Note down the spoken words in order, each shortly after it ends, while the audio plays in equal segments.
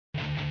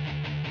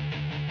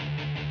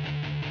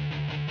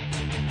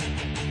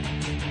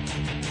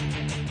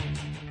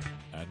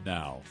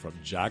Now, from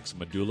Jack's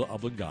medulla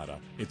oblongata,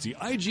 it's the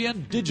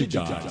IGN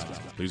Digiguide.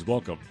 Please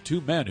welcome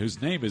two men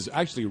whose name is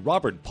actually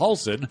Robert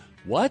Paulson.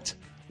 What?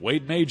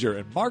 Wade Major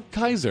and Mark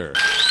Kaiser.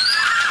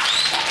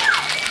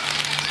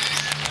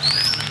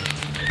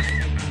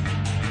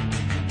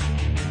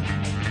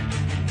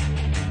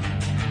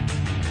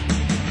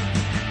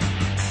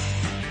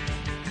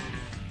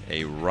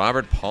 A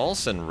Robert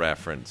Paulson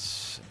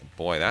reference.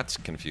 Boy, that's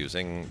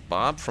confusing.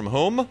 Bob, from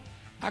whom?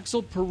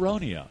 Axel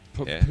Pironio.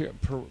 Yeah.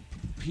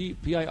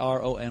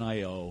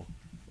 Pironio.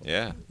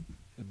 Yeah.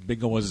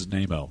 Bingo was his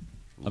name-o.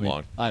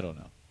 I don't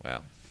know.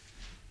 Well.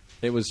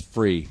 It was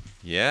free.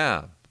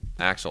 Yeah.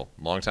 Axel,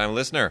 longtime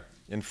listener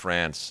in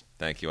France.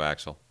 Thank you,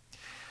 Axel.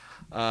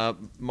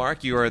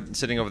 Mark, you are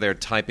sitting over there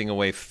typing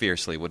away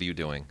fiercely. What are you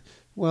doing?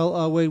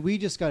 Well, Wade, we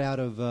just got out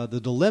of The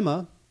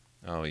Dilemma.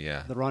 Oh,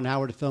 yeah. The Ron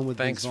Howard film with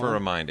Thanks Vince for Vaughn.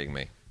 reminding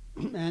me.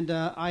 And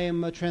I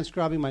am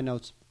transcribing my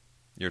notes.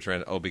 You're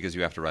trying to... Oh, because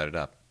you have to write it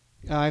up.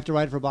 I have to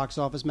write it for Box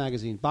Office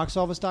Magazine.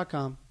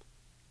 Boxoffice.com.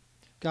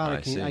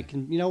 God, I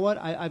can. You know what?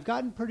 I've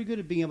gotten pretty good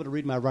at being able to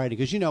read my writing.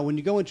 Because, when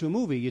you go into a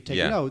movie, you take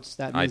notes.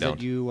 That means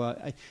that you...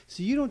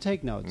 so you don't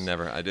take notes.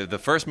 Never. I did. The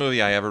first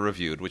movie I ever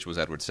reviewed, which was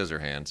Edward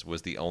Scissorhands,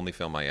 was the only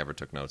film I ever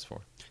took notes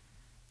for.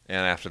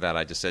 And after that,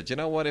 I just said, you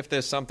know what? If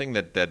there's something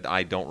that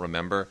I don't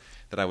remember,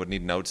 that I would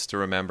need notes to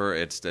remember,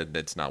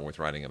 it's not worth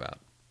writing about.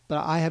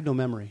 But I have no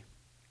memory.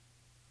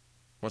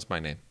 What's my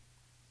name?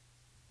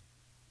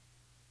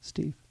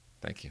 Steve.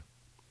 Thank you.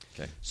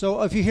 Okay.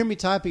 So if you hear me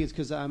typing, it's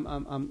because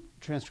I'm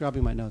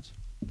transcribing my notes.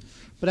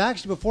 But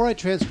actually, before I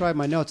transcribe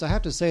my notes, I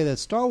have to say that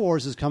Star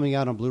Wars is coming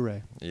out on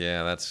Blu-ray.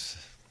 Yeah, that's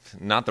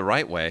not the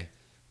right way.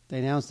 They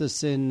announced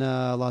this in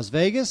Las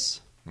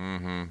Vegas.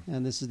 Mm-hmm.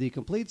 And this is the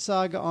complete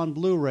saga on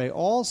Blu-ray.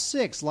 All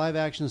 6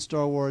 live-action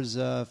Star Wars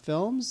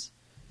films.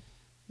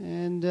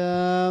 And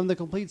the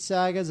complete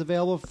saga is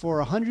available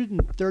for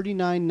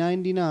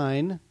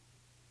 $139.99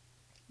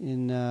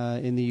 in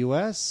the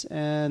U.S.,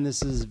 and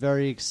this is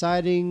very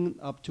exciting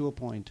up to a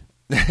point.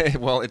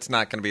 Well, it's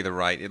not going to be the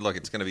right... Look,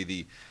 it's going to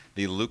be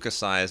the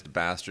Lucasized,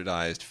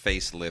 bastardized,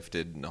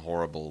 facelifted,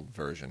 horrible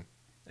version.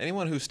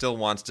 Anyone who still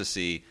wants to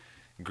see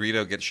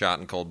Greedo get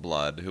shot in cold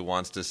blood, who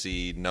wants to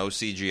see no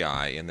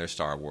CGI in their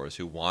Star Wars,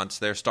 who wants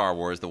their Star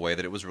Wars the way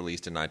that it was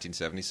released in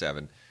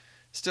 1977,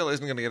 still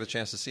isn't going to get a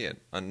chance to see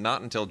it.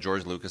 Not until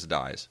George Lucas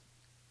dies,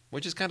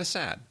 which is kind of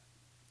sad.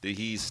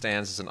 He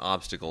stands as an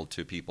obstacle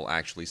to people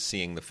actually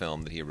seeing the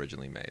film that he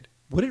originally made.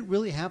 Would it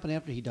really happen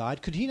after he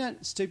died? Could he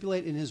not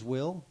stipulate in his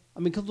will? I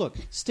mean, look,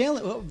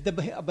 Stanley...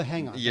 but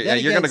hang on. Yeah,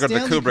 you're going to go to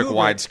the Kubrick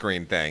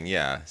widescreen thing,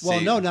 yeah.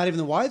 Well, no, not even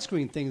the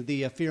widescreen thing,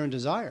 the Fear and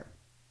Desire.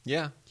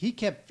 Yeah. He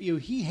kept...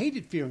 he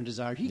hated Fear and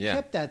Desire. He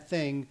kept that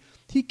thing...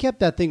 He kept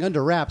that thing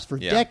under wraps for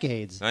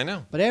decades. I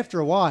know. But after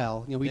a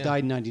while, he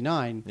died in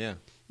 99. Yeah.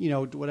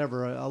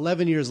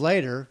 11 years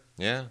later,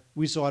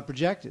 we saw it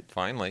projected.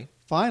 Finally.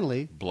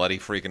 Bloody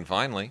freaking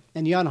finally.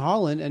 And Jan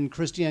Harlan and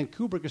Christiane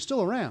Kubrick are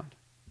still around.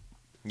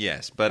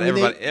 Yes, but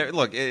everybody,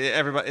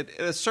 at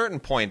a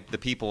certain point, the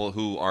people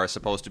who are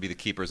supposed to be the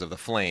keepers of the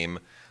flame,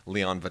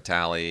 Leon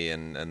Vitali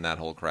and that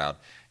whole crowd,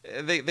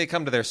 they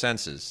come to their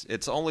senses.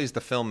 It's always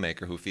the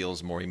filmmaker who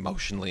feels more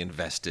emotionally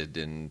invested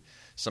in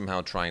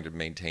somehow trying to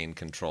maintain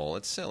control.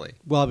 It's silly.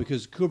 Well,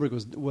 because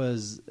Kubrick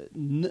was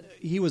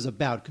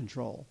about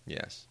control.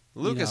 Yes.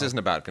 Lucas isn't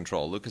about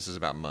control. Lucas is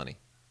about money.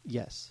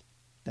 Yes.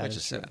 Which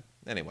is sad.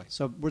 Anyway.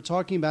 So we're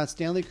talking about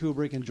Stanley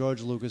Kubrick and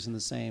George Lucas in the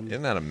same...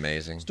 Isn't that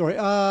amazing? ...story.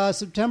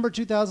 September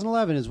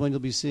 2011 is when you'll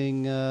be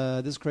seeing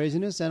this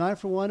craziness, and I,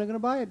 for one, am going to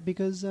buy it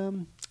because it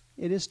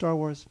is Star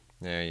Wars.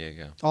 There you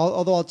go.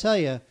 Although I'll tell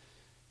you,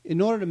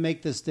 in order to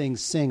make this thing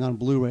sing on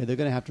Blu-ray, they're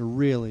going to have to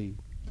really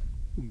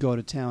go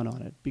to town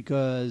on it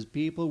because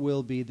people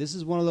will be... This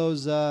is one of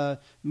those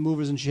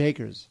movers and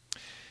shakers.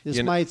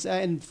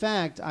 In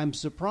fact, I'm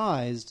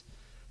surprised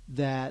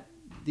that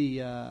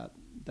the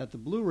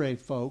Blu-ray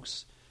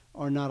folks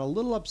are not a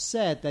little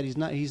upset that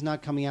he's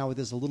not coming out with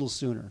this a little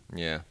sooner.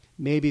 Yeah.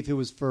 Maybe if it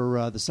was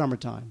for the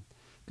summertime.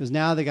 Because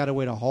now they got to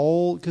wait a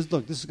whole... Because,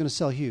 look, this is going to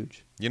sell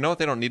huge. You know what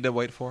they don't need to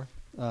wait for?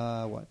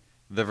 What?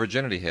 The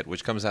Virginity Hit,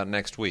 which comes out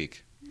next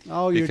week.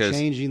 Oh, you're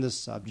changing the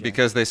subject.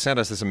 Because they sent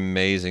us this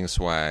amazing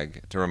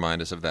swag to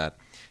remind us of that.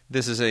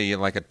 This is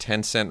like a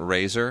 10-cent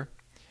razor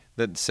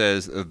that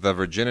says The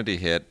Virginity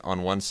Hit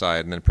on one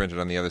side and then printed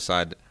on the other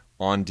side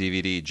on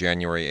DVD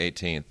January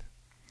 18th.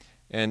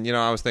 And,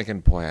 I was thinking,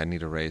 boy, I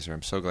need a razor.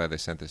 I'm so glad they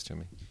sent this to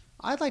me.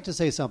 I'd like to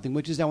say something,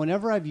 which is that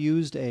whenever I've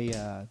used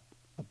a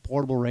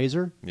portable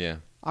razor, I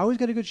always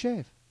get a good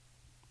shave.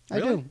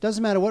 Really? I do.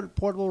 Doesn't matter what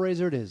portable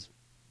razor it is.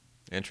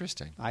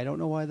 Interesting. I don't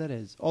know why that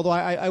is. Although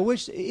I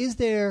wish, is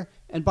there,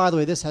 and by the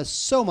way, this has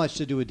so much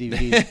to do with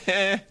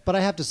DVDs, but I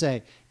have to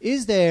say,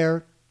 is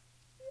there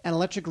an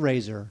electric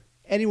razor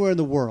anywhere in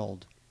the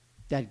world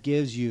that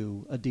gives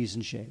you a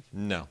decent shave?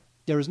 No.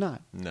 There is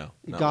not. No.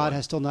 God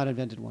has still not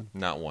invented one.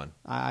 Not one.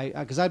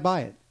 Because I'd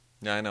buy it.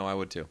 Yeah, I know. I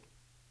would too.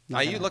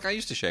 I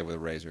used to shave with a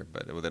razor,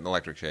 but with an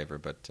electric shaver,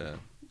 but no.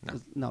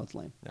 No, it's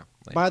lame. No.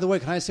 Lame. By the way,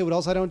 can I say what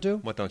else I don't do?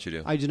 What don't you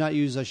do? I do not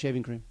use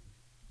shaving cream.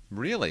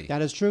 Really?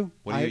 That is true.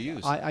 What do you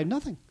use? I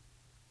nothing.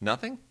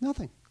 Nothing?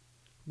 Nothing.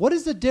 What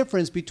is the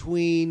difference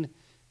between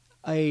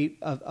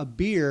a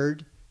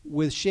beard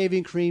with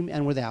shaving cream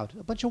and without?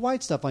 A bunch of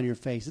white stuff on your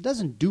face. It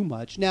doesn't do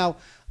much. Now,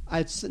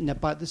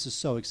 but this is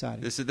so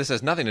exciting. This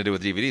has nothing to do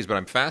with DVDs, but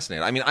I'm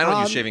fascinated. I mean, I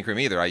don't use shaving cream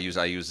either. I use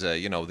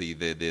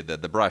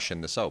the brush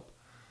and the soap.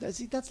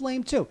 See, that's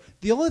lame too.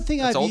 The only thing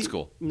That's old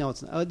school. No,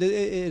 it's not. It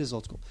is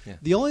old school. Yeah.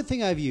 The only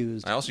thing I've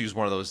used. I also use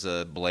one of those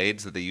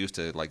blades that they use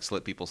to like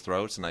slit people's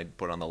throats, and I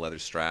put on the leather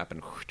strap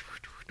and.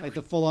 Like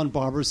the full-on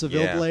Barber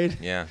Seville blade.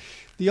 Yeah.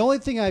 The only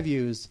thing I've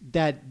used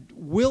that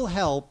will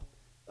help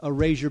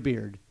raise your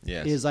beard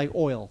is like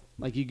oil.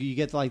 Like you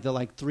get like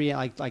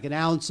an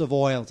ounce of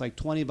oil. It's like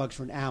 $20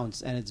 for an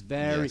ounce, and it's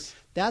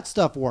that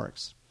stuff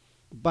works,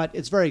 but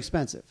it's very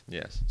expensive.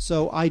 Yes.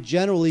 So I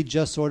generally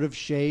just sort of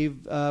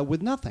shave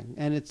with nothing,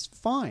 and it's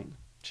fine.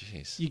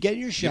 Jeez. You get in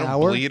your shower. You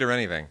don't bleed or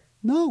anything.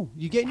 No,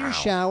 you get in your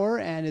shower,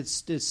 and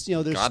it's there's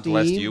God steam.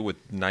 bless you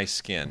with nice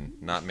skin,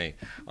 not me.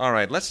 All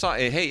right, let's talk.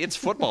 Hey, it's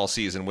football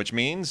season, which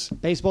means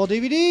baseball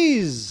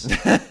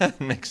DVDs.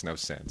 Makes no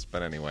sense,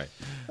 but anyway.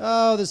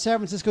 Oh, the San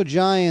Francisco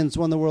Giants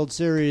won the World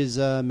Series.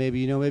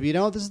 Maybe you know, maybe you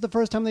don't. This is the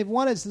first time they've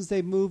won it since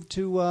they moved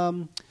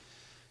to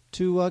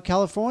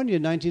California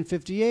in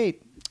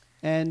 1958.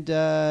 And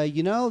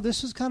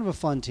this was kind of a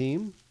fun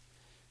team.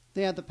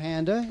 They had the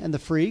Panda and the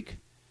Freak.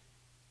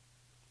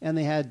 And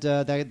they had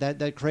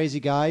that crazy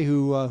guy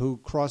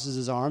who crosses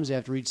his arms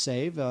after each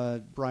save,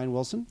 Brian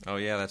Wilson. Oh,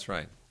 yeah, that's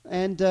right.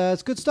 And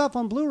it's good stuff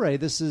on Blu-ray.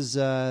 This is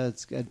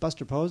it's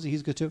Buster Posey.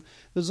 He's good, too.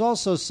 There's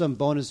also some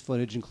bonus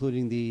footage,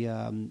 including the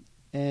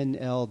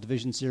NL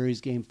Division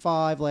Series Game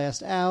 5,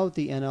 Last Out,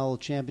 the NL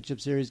Championship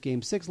Series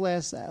Game 6,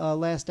 Last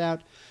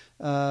Out.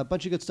 A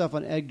bunch of good stuff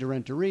on Edgar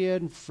Renteria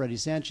and Freddie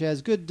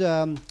Sanchez.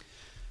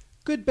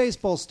 Good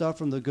baseball stuff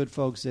from the good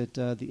folks at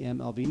the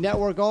MLB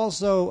Network.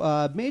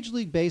 Also, Major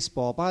League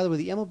Baseball. By the way,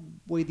 the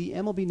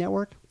MLB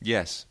Network.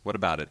 Yes. What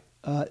about it?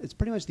 It's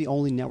pretty much the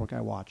only network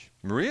I watch.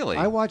 Really?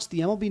 I watch the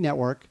MLB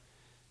Network.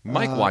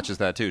 Mike watches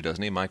that too,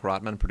 doesn't he? Mike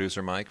Rotman,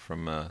 producer Mike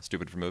from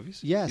Stupid for Movies.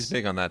 Yes, he's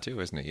big on that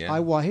too, isn't he?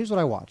 Yeah. Here's what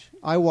I watch.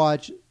 I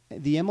watch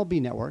the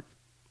MLB Network,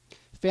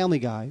 Family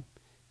Guy,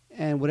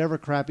 and whatever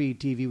crappy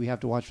TV we have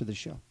to watch for this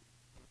show.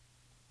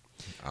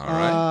 All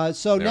right.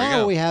 So there now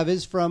what we have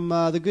is from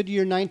the good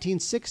year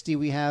 1960.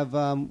 We have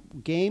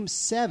Game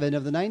 7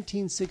 of the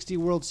 1960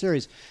 World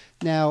Series.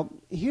 Now,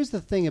 here's the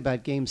thing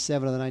about Game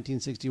 7 of the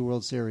 1960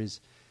 World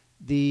Series.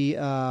 This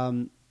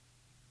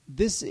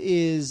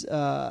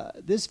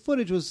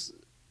footage was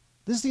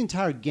the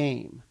entire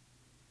game.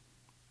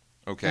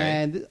 Okay.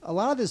 And a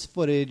lot of this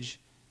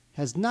footage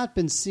has not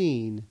been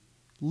seen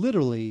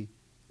literally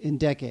in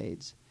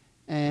decades.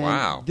 And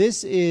wow.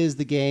 This is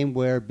the game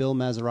where Bill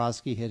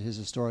Mazeroski hit his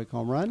historic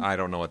home run. I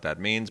don't know what that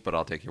means, but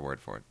I'll take your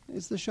word for it.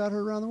 It's the shot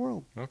heard around the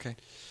world. Okay.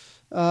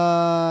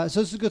 So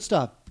this is good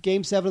stuff.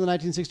 Game 7 of the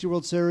 1960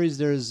 World Series.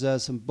 There's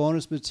some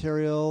bonus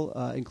material,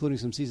 including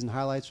some season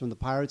highlights from the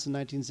Pirates in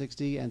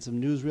 1960 and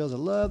some newsreels. I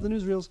love the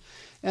newsreels.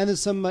 And there's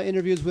some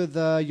interviews with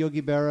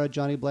Yogi Berra,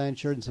 Johnny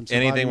Blanchard, and some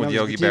anything with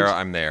Yogi Berra,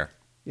 I'm there.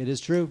 It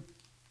is true.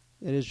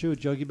 It is true.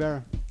 It's Yogi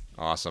Berra.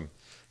 Awesome.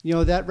 You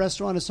know, that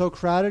restaurant is so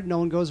crowded, no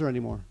one goes there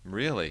anymore.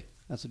 Really?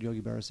 That's what Yogi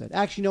Berra said.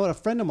 Actually, you know what? A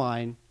friend of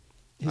mine...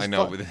 I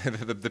know.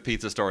 The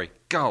pizza story.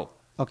 Go.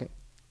 Okay.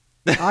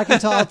 I can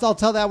tell. I'll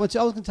tell that one too.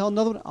 I was going to tell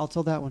another one. I'll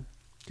tell that one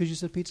because you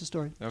said pizza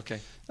story. Okay.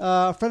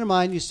 A friend of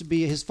mine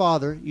his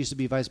father used to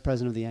be vice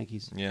president of the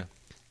Yankees. Yeah.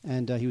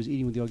 And he was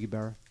eating with Yogi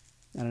Berra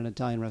at an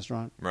Italian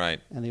restaurant.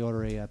 Right. And they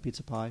order a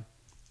pizza pie.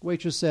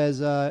 Waitress says,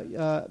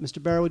 Mr.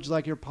 Berra, would you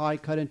like your pie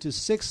cut into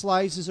 6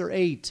 slices or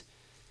 8?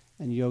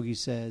 And Yogi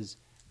says,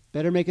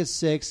 better make it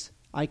 6.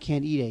 I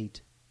can't eat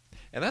 8.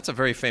 And that's a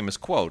very famous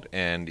quote,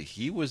 and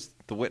he was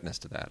the witness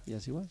to that.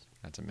 Yes, he was.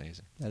 That's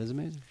amazing. That is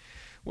amazing.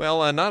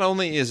 Well, not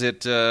only is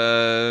it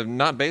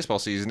not baseball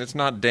season, it's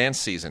not dance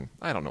season.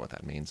 I don't know what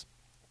that means.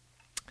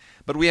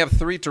 But we have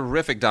 3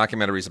 terrific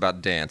documentaries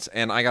about dance,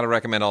 and I got to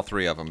recommend all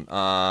 3 of them.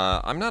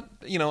 I'm not,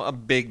 a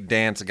big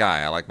dance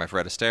guy. I like my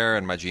Fred Astaire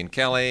and my Gene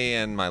Kelly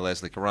and my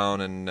Leslie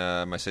Caron and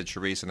my Sid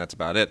Charisse, and that's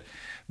about it.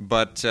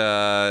 But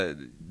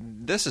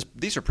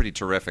these are pretty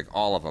terrific,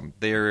 all of them.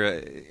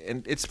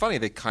 And it's funny,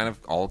 they kind of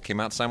all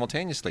came out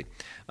simultaneously.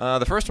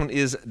 The first one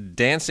is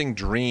Dancing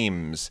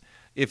Dreams.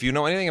 If you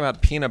know anything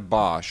about Pina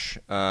Bausch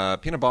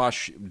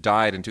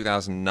died in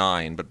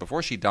 2009, but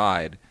before she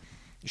died,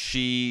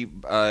 she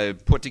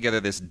put together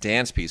this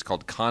dance piece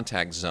called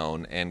Contact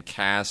Zone and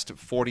cast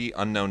 40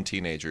 unknown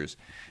teenagers.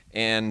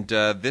 And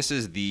this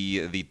is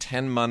the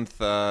 10-month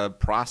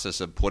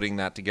process of putting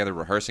that together,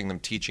 rehearsing them,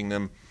 teaching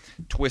them,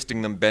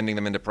 twisting them, bending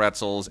them into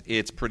pretzels.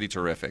 It's pretty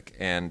terrific,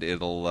 and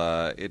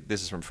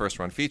this is from First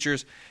Run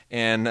Features,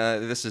 and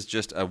this is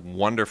just a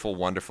wonderful,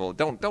 wonderful.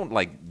 Don't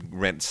like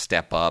rent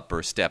Step Up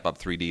or Step Up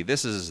 3D.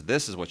 This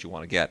is what you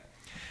want to get.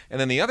 And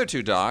then the other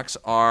 2 docs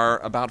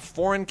are about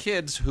foreign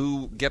kids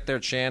who get their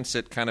chance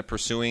at kind of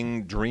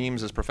pursuing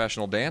dreams as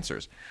professional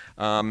dancers.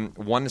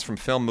 One is from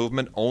Film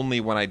Movement,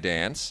 Only When I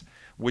Dance,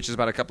 which is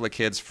about a couple of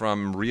kids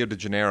from Rio de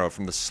Janeiro,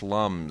 from the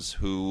slums,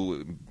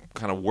 who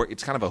kind of work.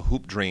 It's kind of a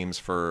hoop dreams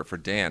for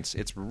dance.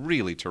 It's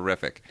really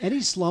terrific.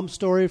 Any slum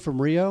story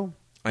from Rio?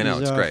 I know,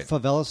 These it's great.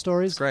 Favela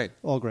stories? It's great.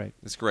 All great.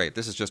 It's great.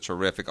 This is just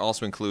terrific.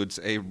 Also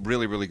includes a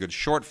really, really good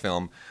short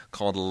film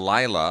called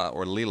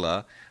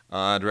Lila,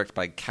 directed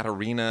by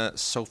Katharina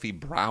Sophie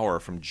Brouwer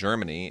from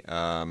Germany.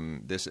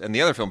 This and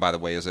the other film, by the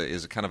way, is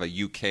a kind of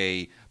a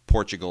UK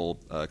Portugal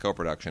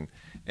co-production.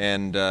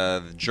 And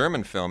the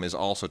German film is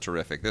also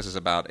terrific. This is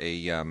about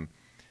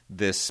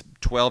this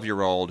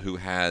 12-year-old who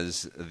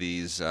has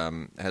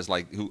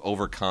who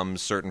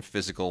overcomes certain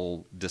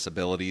physical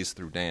disabilities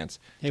through dance.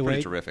 It's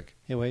pretty terrific.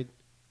 Hey, Wade.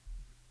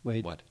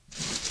 What?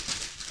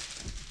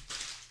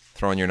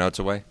 Throwing your notes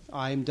away?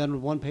 I'm done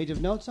with one page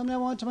of notes. I'm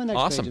now on to my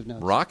next page of notes.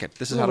 Awesome. Rocket.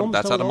 That's how to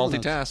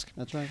multitask.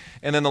 That's right.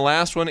 And then the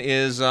last one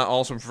is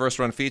also from First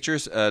Run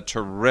Features, a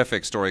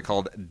terrific story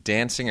called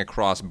Dancing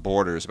Across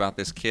Borders, about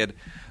this kid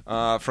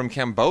from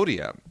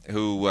Cambodia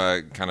who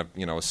kind of,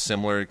 a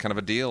similar kind of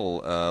a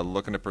deal,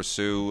 looking to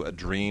pursue a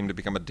dream to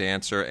become a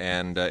dancer,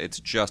 and it's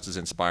just as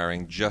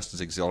inspiring, just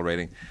as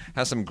exhilarating.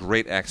 Has some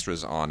great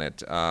extras on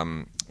it,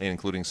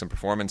 including some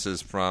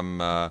performances from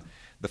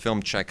the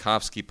film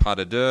Tchaikovsky Pas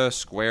de Deux,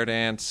 Square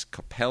Dance,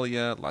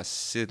 Coppelia, La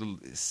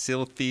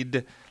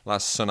Sylphide, La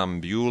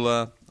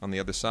Sonambula on the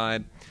other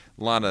side.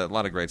 A lot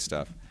of great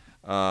stuff.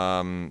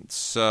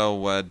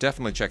 So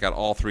definitely check out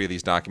all three of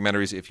these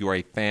documentaries if you are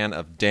a fan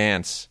of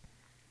dance.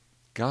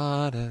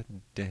 Gotta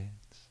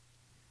dance.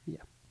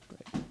 Yeah,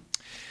 great.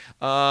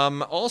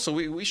 Also,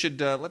 we should,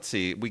 let's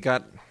see, we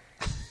got...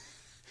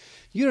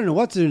 You don't know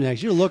what to do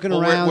next. You're looking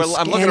around, I'm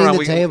scanning looking around.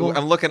 the table.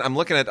 I'm looking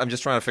at. I'm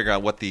just trying to figure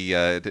out what the.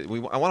 I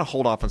want to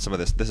hold off on some of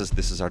this.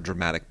 This is our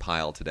dramatic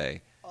pile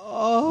today.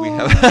 Oh, We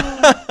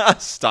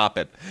have. Stop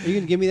it. Are you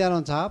going to give me that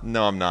on top?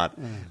 No, I'm not.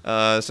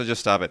 So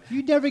just stop it.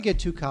 You never get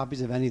 2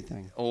 copies of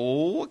anything.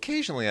 Oh,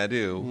 occasionally I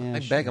do. Yeah, I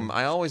sure. beg them.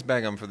 I always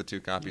beg them for the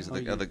 2 copies of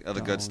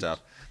the good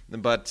stuff.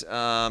 But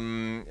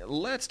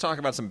let's talk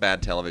about some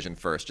bad television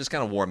first. Just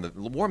kind of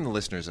warm the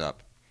listeners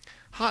up.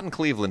 Hot in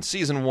Cleveland,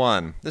 Season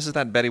 1. This is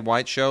that Betty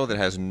White show that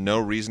has no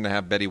reason to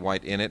have Betty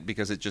White in it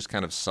because it just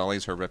kind of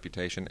sullies her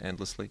reputation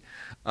endlessly.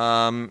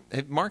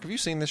 Mark, have you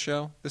seen this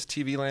show, this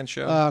TV Land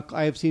show?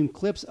 I have seen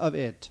clips of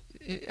it.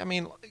 I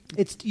mean...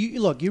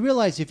 Look, you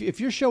realize if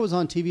your show is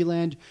on TV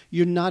Land,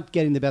 you're not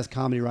getting the best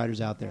comedy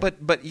writers out there.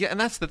 But yeah, and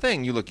that's the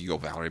thing. You go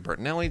Valerie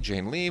Bertinelli,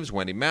 Jane Leaves,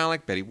 Wendy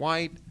Malick, Betty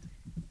White.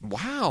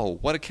 Wow,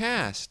 what a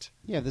cast.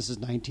 Yeah, this is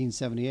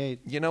 1978.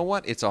 You know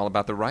what? It's all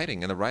about the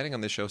writing, and the writing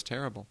on this show is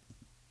terrible.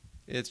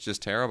 It's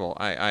just terrible.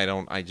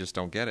 I just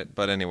don't get it.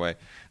 But anyway,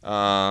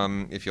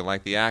 if you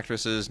like the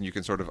actresses and you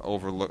can sort of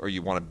overlook, or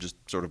you want to just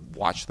sort of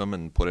watch them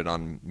and put it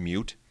on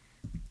mute,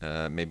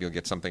 maybe you'll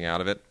get something out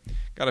of it.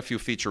 Got a few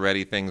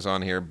featurette things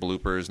on here,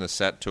 bloopers and a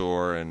set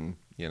tour, and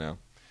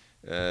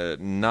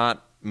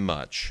not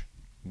much.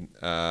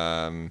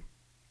 And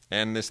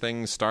this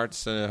thing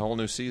starts a whole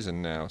new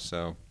season now.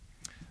 So,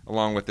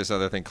 along with this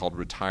other thing called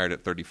Retired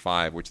at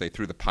 35, which they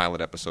threw the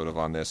pilot episode of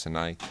on this, and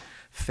I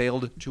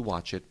failed to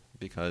watch it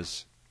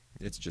because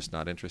it's just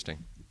not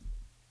interesting.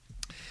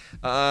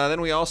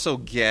 Then we also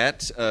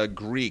get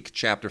Greek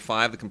Chapter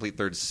 5, the complete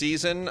 3rd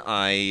season.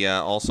 I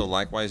also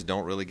likewise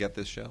don't really get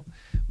this show,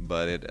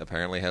 but it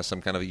apparently has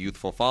some kind of a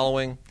youthful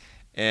following.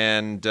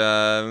 And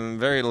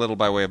very little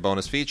by way of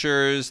bonus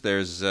features.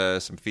 There's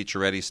some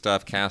featurette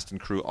stuff, cast and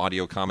crew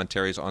audio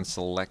commentaries on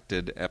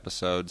selected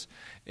episodes,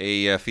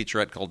 a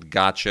featurette called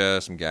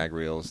Gotcha, some gag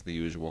reels, the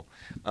usual.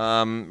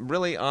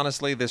 Really,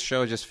 honestly, this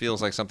show just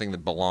feels like something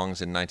that belongs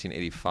in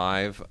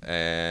 1985,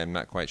 and I'm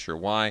not quite sure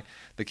why.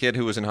 The Kid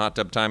Who Was in Hot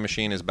Tub Time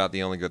Machine is about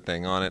the only good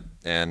thing on it,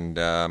 and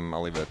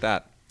I'll leave it at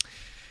that.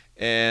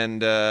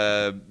 And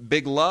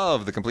Big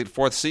Love, the complete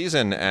 4th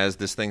season, as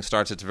this thing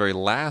starts its very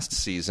last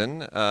season,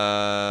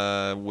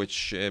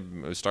 which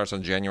starts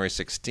on January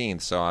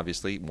 16th. So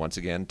obviously, once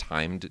again,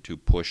 timed to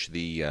push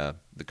the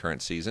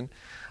current season.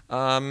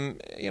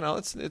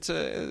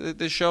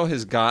 This show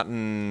has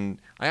gotten.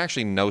 I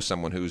actually know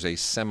someone who's a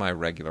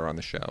semi-regular on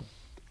the show,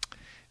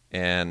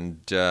 and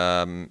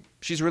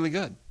she's really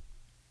good.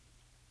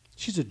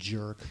 She's a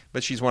jerk.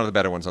 But she's one of the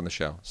better ones on the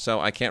show. So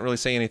I can't really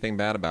say anything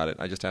bad about it.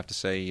 I just have to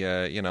say,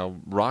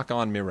 rock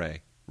on, Mireille.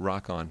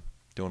 Rock on.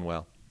 Doing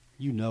well.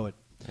 You know it.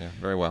 Yeah,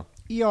 very well.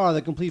 ER,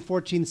 the complete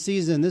 14th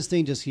season, this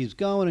thing just keeps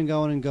going and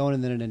going and going,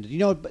 and then it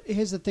ended. But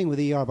here's the thing with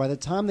ER. By the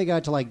time they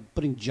got to,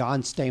 putting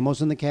John Stamos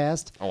in the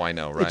cast... Oh, I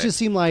know, right? It just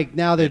seemed like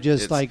now they're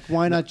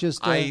why not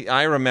just...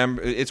 I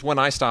remember... It's when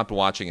I stopped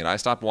watching it. I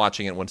stopped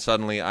watching it when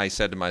suddenly I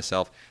said to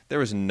myself,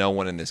 there is no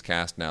one in this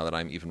cast now that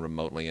I'm even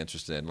remotely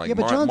interested in. Yeah,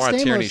 but John Maura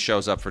Stamos, Tierney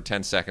shows up for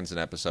 10 seconds an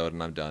episode,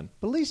 and I'm done.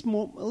 But at least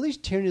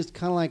Tierney is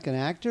kind of like an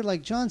actor.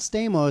 Like John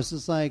Stamos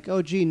is like,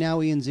 oh, gee,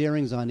 now Ian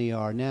Ziering's on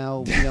ER.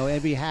 Now,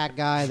 every hack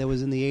guy that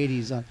was in the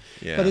 80s on...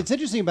 Yeah. But it's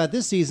interesting about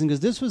this season because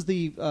this was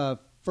the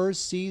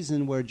first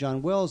season where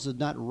John Wells did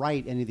not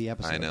write any of the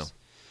episodes.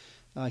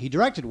 I know. He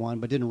directed one,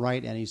 but didn't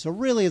write any. So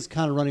really, it's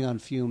kind of running on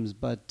fumes.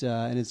 But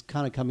and it's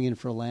kind of coming in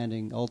for a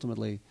landing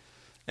ultimately.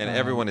 And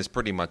everyone is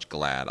pretty much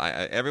glad.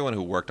 Everyone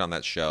who worked on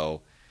that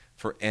show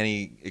for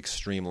any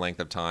extreme length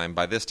of time,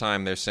 by this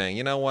time they're saying,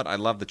 you know what, I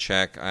love the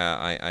check,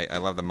 I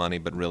love the money,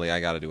 but really I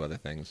got to do other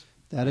things.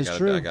 That is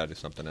true. I got to do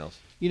something else.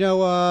 You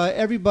know,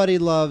 everybody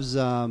loves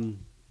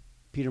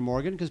Peter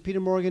Morgan because Peter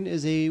Morgan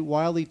is a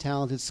wildly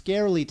talented,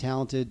 scarily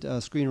talented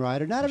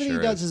screenwriter. Not everything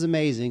he does is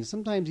amazing.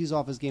 Sometimes he's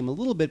off his game a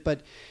little bit,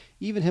 but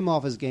even him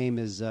off his game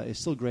is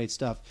still great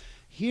stuff.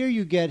 Here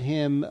you get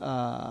him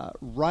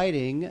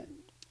writing,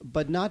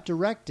 but not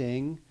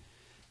directing,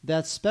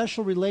 that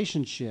special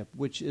relationship,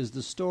 which is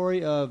the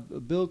story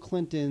of Bill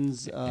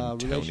Clinton's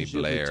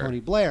relationship with Tony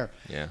Blair.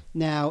 Yeah.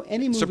 Now,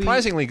 any movie...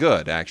 Surprisingly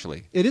good,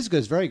 actually. It is good.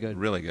 It's very good.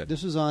 Really good.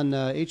 This was on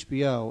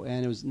HBO,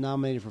 and it was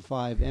nominated for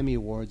 5 Emmy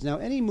Awards. Now,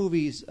 any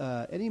movie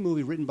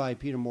written by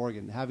Peter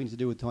Morgan having to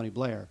do with Tony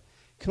Blair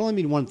can only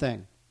mean one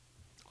thing.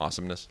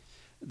 Awesomeness.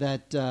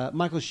 That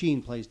Michael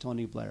Sheen plays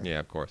Tony Blair. Yeah,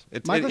 of course.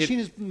 Michael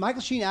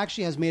Sheen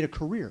actually has made a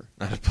career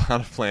out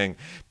of playing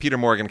Peter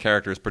Morgan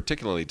characters,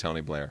 particularly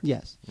Tony Blair.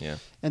 Yes. Yeah.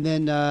 And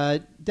then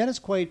Dennis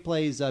Quaid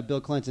plays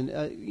Bill Clinton.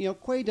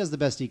 Quaid does the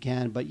best he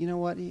can, but you know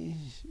what?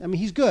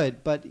 He's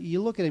good, but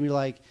you look at him, you're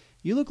like,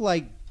 you look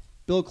like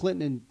Bill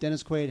Clinton and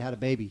Dennis Quaid had a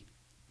baby.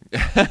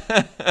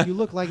 You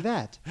look like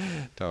that.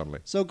 Totally.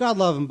 So God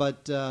love him,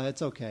 but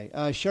it's okay.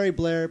 Sherry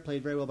Blair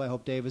played very well by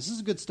Hope Davis. This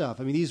is good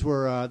stuff. I mean, these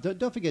were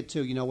don't forget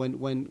too. You know,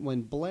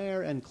 when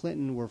Blair and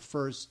Clinton were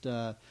first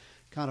kind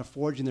of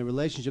forging their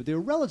relationship, they were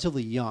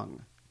relatively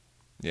young.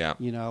 Yeah.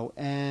 You know,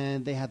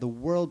 and they had the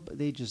world.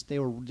 These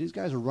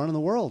guys were running the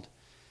world,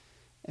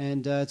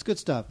 and it's good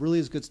stuff. Really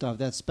is good stuff.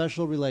 That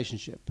special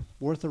relationship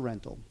worth a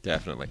rental.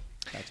 Definitely.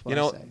 That's what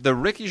I say. The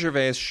Ricky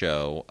Gervais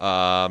show,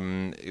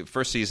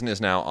 first season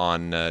is now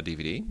on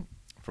DVD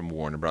from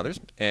Warner Brothers,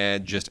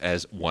 and just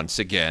as once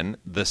again,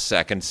 the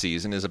second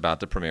season is about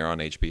to premiere on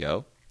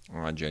HBO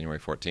on January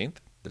 14th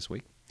this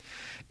week.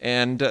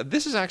 And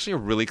this is actually a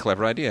really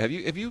clever idea.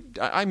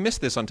 I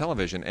missed this on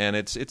television, and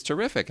it's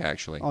terrific,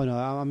 actually. Oh no,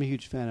 I'm a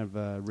huge fan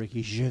of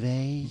Ricky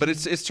Gervais. But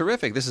it's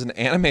terrific. This is an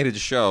animated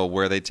show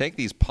where they take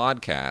these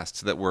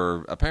podcasts that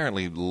were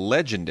apparently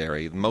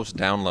legendary, most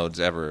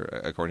downloads ever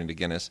according to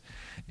Guinness,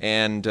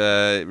 and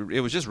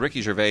it was just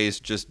Ricky Gervais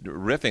just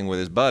riffing with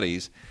his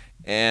buddies.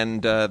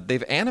 And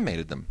they've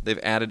animated them. They've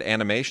added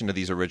animation to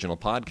these original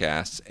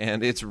podcasts,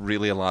 and it's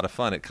really a lot of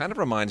fun. It kind of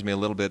reminds me a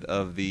little bit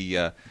of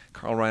the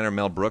Carl Reiner,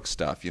 Mel Brooks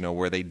stuff,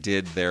 where they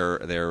did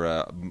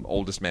their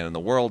Oldest Man in the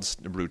World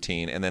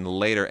routine, and then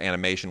later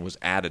animation was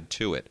added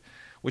to it,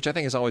 which I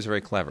think is always very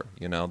clever.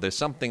 There's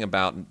something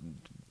about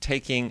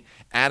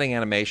adding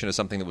animation to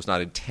something that was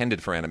not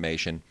intended for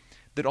animation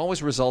that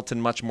always results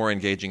in much more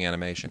engaging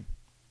animation.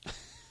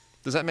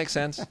 Does that make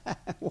sense?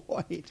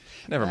 Wait.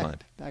 Never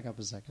mind. Back up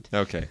a second.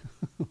 Okay.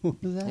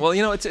 What was that? Well,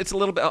 it's a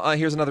little bit.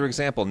 Here's another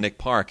example. Nick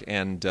Park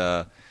and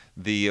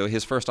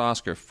his first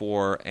Oscar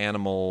for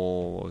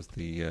Animal. What was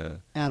the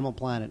Animal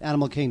Planet,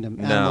 Animal Kingdom,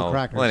 Animal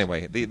Crackers. Well,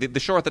 anyway, the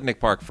short that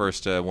Nick Park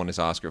first won his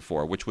Oscar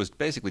for, which was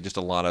basically just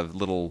a lot of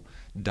little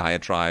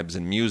diatribes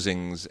and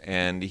musings,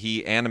 and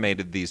he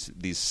animated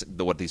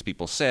what these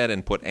people said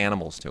and put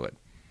animals to it,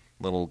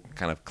 little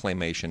kind of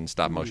claymation,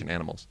 stop motion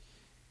animals.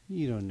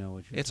 You don't know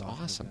what you're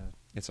talking awesome. about.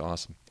 It's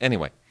awesome.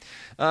 Anyway,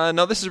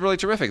 no, this is really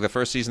terrific. The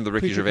first season of the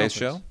Ricky Gervais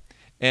show.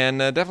 And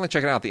definitely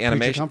check it out. The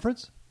animation. Creature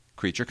Comforts?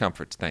 Creature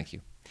Comforts, thank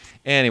you.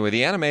 Anyway,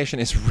 the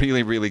animation is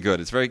really, really good.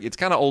 It's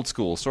kind of old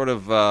school, sort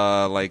of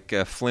like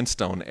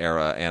Flintstone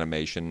era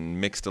animation,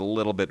 mixed a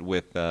little bit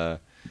with a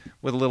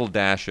little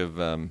dash of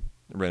Ren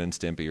and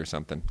Stimpy or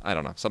something. I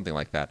don't know, something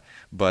like that.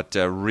 But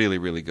really,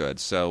 really good.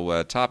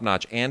 So top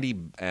notch. Andy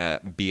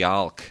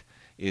Bialk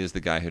is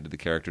the guy who did the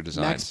character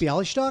designs. Max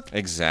Bialystock?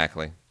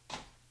 Exactly.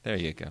 There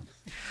you go.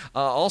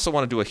 Also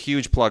want to do a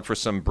huge plug for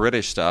some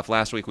British stuff.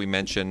 Last week we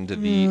mentioned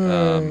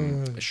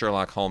the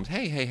Sherlock Holmes,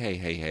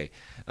 Hound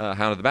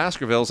of the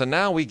Baskervilles, and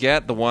now we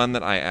get the one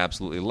that I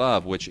absolutely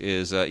love, which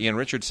is Ian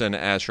Richardson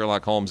as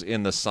Sherlock Holmes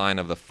in The Sign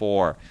of the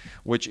Four,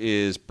 which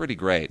is pretty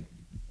great.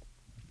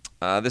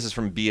 This is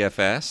from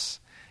BFS.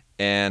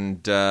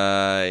 And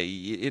the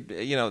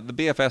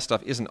BFS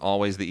stuff isn't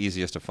always the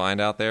easiest to find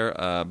out there,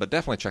 but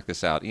definitely check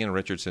this out. Ian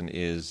Richardson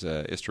is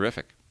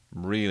terrific,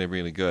 really,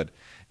 really good,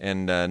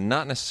 and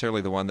not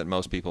necessarily the one that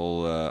most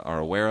people are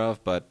aware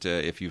of. But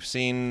if you've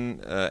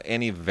seen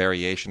any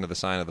variation of the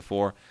Sign of the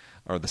Four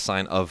or the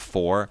Sign of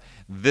Four,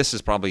 this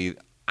is probably,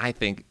 I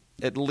think,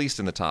 at least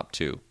in the top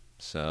 2.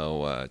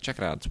 So check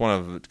it out. It's one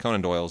of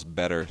Conan Doyle's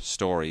better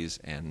stories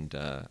and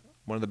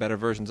one of the better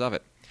versions of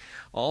it.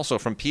 Also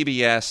from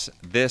PBS,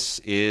 this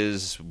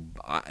is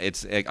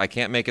I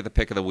can't make it the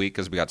pick of the week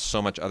because we got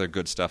so much other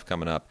good stuff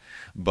coming up,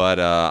 but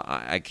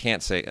I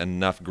can't say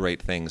enough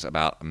great things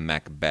about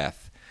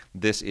Macbeth.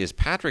 This is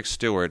Patrick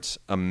Stewart's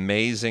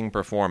amazing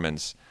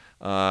performance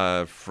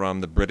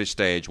from the British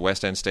stage,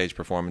 West End stage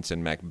performance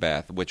in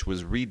Macbeth, which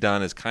was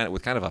redone as kind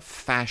of a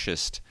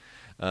fascist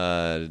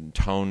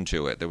tone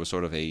to it. There was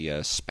sort of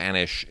a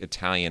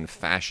Spanish-Italian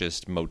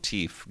fascist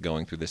motif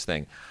going through this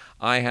thing.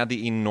 I had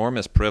the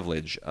enormous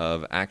privilege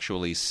of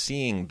actually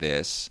seeing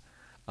this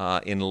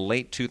in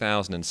late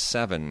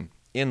 2007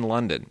 in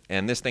London,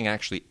 and this thing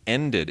actually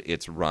ended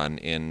its run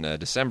in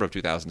December of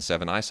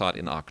 2007. I saw it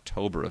in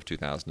October of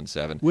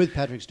 2007. With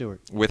Patrick Stewart.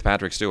 With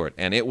Patrick Stewart,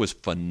 and it was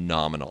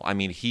phenomenal. I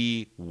mean,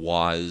 he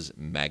was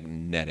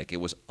magnetic. It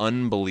was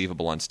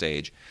unbelievable on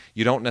stage.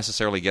 You don't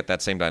necessarily get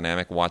that same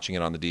dynamic watching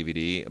it on the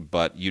DVD,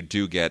 but you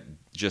do get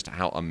just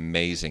how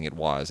amazing it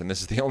was. And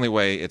this is the only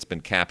way it's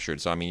been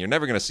captured. So, I mean, you're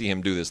never going to see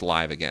him do this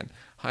live again.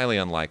 Highly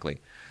unlikely.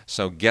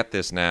 So get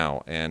this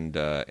now and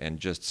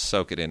just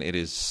soak it in. It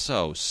is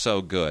so,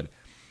 so good.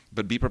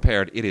 But be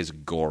prepared, it is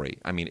gory.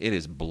 I mean, it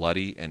is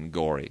bloody and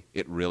gory.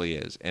 It really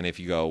is. And if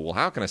you go, well,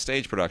 how can a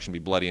stage production be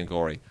bloody and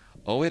gory?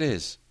 Oh, it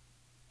is.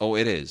 Oh,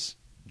 it is.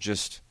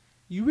 Just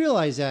You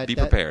realize that... be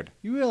prepared.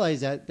 You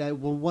realize that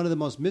one of the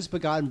most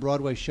misbegotten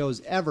Broadway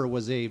shows ever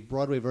was a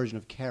Broadway version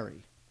of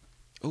Carrie.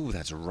 Oh,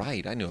 that's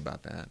right. I knew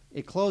about that.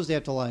 It closed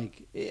after,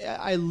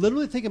 I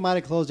literally think it might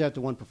have closed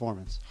after one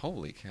performance.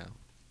 Holy cow.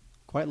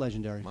 Quite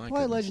legendary. My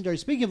Quite goodness. legendary.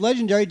 Speaking of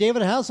legendary,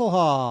 David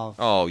Hasselhoff.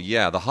 Oh,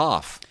 yeah, the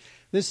Hoff.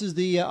 This is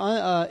the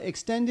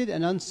extended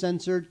and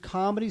uncensored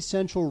Comedy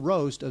Central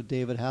roast of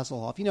David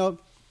Hasselhoff. You know,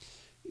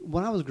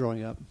 when I was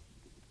growing up,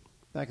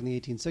 back in the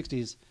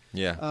 1860s,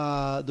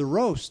 Yeah. the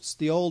roasts,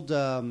 the old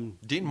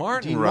Dean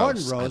Martin Dean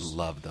roasts. Martin roasts. I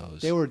love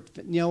those. They were,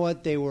 you know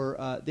what? They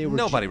were.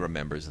 Nobody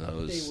remembers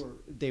those.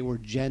 They were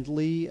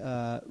gently.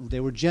 They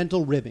were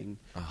gentle ribbing,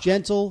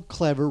 gentle,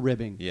 clever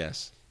ribbing.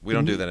 Yes. We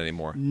don't do that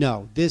anymore.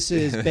 No, this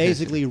is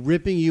basically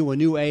ripping you a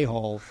new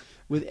a-hole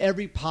with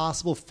every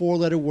possible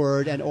four-letter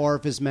word and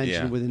orifice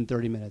mentioned within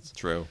 30 minutes.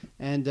 True.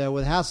 And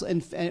with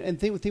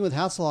thing with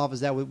Hasselhoff is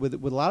that with a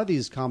lot of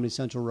these Comedy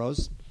Central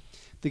roasts,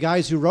 the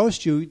guys who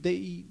roast you,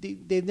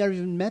 they've never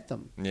even met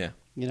them. Yeah.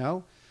 You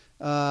know,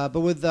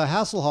 but with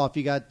Hasselhoff,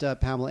 you got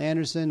Pamela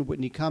Anderson,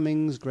 Whitney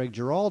Cummings, Greg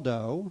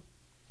Giraldo.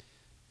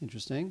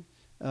 Interesting.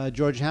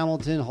 George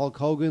Hamilton, Hulk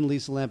Hogan,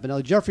 Lisa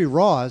Lampanelli. Jeffrey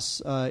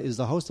Ross is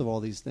the host of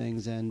all these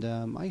things, and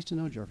I used to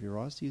know Jeffrey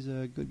Ross. He's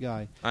a good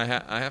guy. I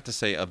have to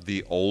say, of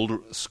the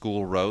old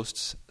school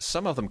roasts,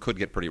 some of them could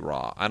get pretty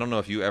raw. I don't know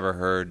if you ever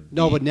heard.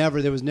 No, but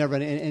never. There was never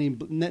any.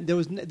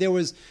 There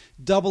was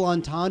double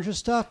entendre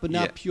stuff, but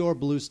not pure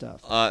blue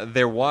stuff.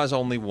 There was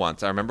only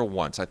once. I remember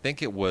once. I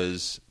think it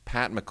was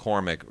Pat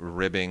McCormick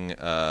ribbing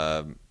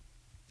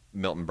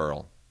Milton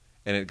Berle,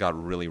 and it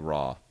got really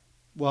raw.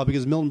 Well,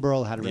 because Milton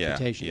Berle had a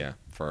reputation. Yeah,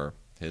 for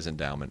his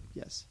endowment.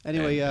 Yes.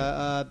 Anyway,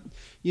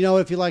 you know,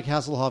 if you like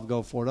Hasselhoff,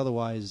 go for it.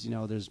 Otherwise, you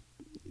know, there's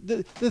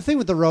the thing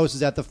with the roast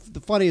is that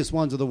the funniest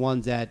ones are the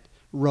ones that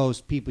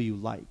roast people you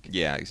like.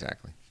 Yeah,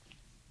 exactly.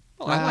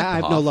 Well, I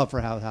have no love for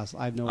Hasselhoff.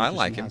 I have no. I interest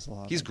like in him.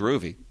 Hasselhoff. He's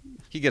groovy.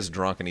 He gets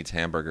drunk and eats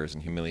hamburgers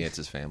and humiliates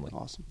his family.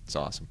 Awesome. It's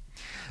awesome.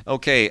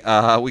 Okay,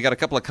 we got a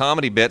couple of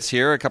comedy bits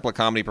here, a couple of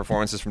comedy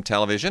performances from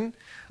television,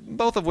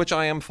 both of which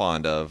I am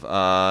fond of.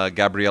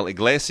 Gabriel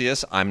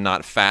Iglesias, I'm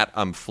Not Fat,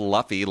 I'm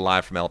Fluffy,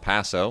 live from El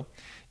Paso,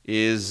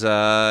 is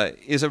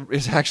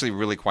actually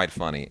really quite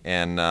funny,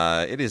 and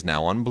it is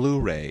now on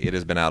Blu-ray. It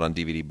has been out on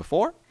DVD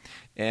before,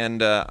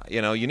 and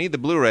you need the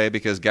Blu-ray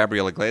because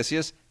Gabriel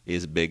Iglesias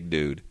is a big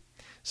dude.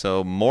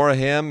 So more of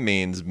him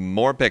means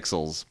more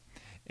pixels.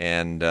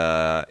 And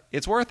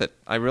it's worth it.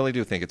 I really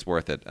do think it's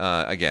worth it.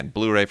 Again,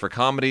 Blu-ray for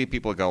comedy,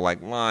 people go like,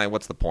 why,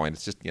 what's the point?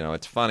 It's just,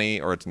 it's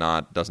funny or it's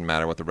not. Doesn't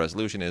matter what the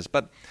resolution is.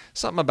 But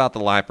something about the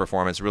live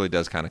performance really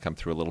does kind of come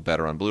through a little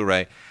better on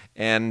Blu-ray.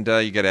 And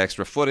you get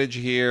extra footage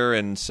here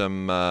and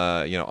some,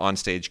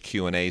 on-stage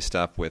Q&A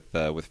stuff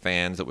with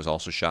fans that was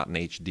also shot in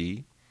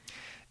HD.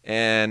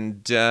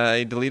 And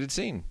a deleted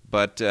scene.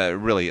 But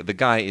really, the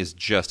guy is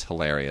just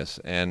hilarious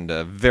and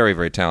a very,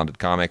 very talented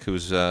comic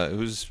who's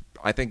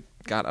I think,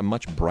 got a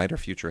much brighter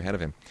future ahead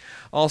of him.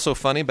 Also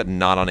funny, but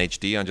not on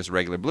HD, on just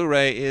regular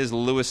Blu-ray, is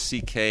Louis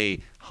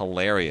C.K.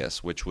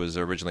 Hilarious, which was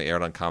originally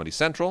aired on Comedy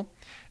Central.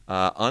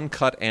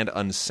 Uncut and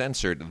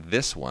uncensored,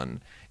 this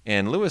one.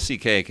 And Louis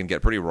C.K. can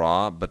get pretty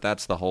raw, but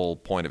that's the whole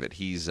point of it.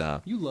 He's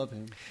You love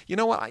him. You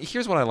know what?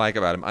 Here's what I like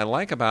about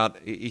him.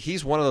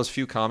 He's one of those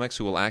few comics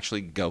who will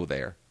actually go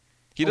there.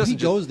 He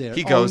goes there.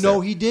 He goes there.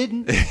 No, he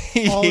didn't.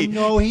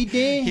 No, he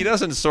did. He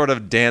doesn't sort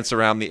of dance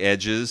around the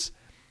edges,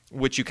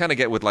 which you kind of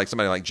get with like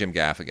somebody like Jim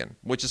Gaffigan,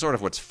 which is sort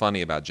of what's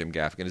funny about Jim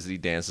Gaffigan is that he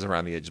dances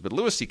around the edges. But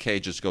Louis C.K.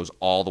 just goes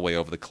all the way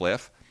over the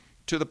cliff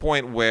to the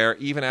point where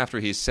even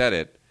after he said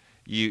it,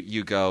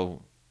 you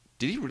go,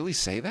 did he really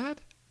say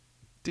that?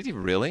 Did he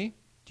really?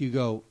 You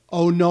go,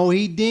 oh, no,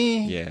 he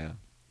did. Yeah.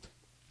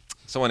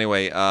 So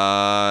anyway,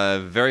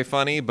 very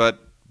funny,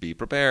 but be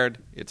prepared.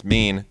 It's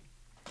mean.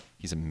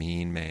 He's a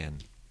mean man.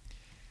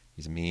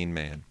 He's a mean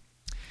man.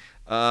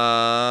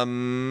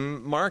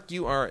 Mark,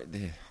 you are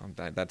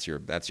that's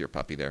your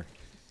puppy there.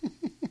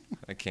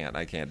 I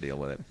can't deal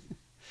with it.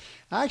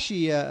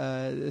 Actually,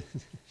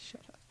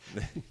 shut up.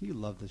 You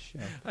love this show.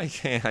 I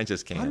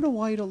just can't. I don't know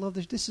why you don't love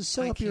this. This is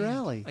so up your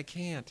alley. I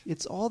can't.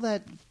 It's all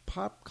that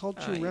pop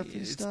culture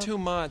reference stuff. It's too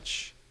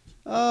much.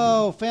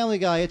 Oh, Family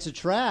Guy, It's a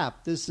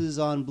Trap. This is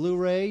on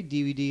Blu-ray,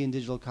 DVD, and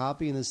digital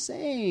copy in the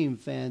same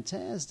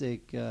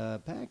fantastic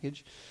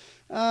package.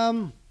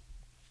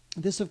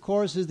 This, of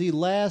course, is the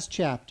last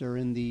chapter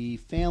in the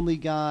Family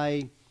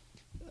Guy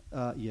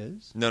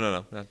Yes.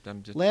 No.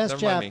 I'm just Last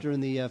never mind me. chapter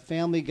in the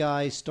Family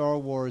Guy Star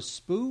Wars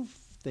spoof.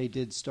 They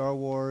did Star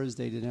Wars,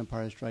 they did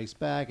Empire Strikes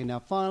Back, and now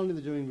finally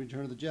they're doing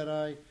Return of the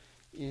Jedi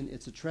in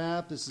It's a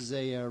Trap. This is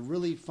a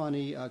really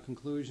funny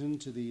conclusion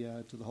to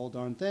the whole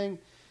darn thing,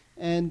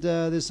 and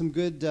there's some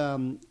good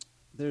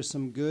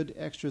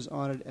extras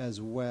on it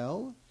as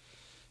well.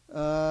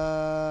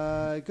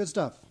 Good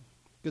stuff.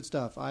 Good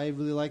stuff. I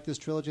really like this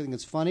trilogy. I think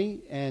it's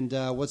funny, and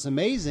what's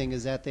amazing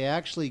is that they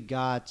actually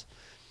got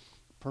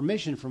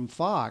permission from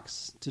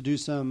Fox to do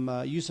use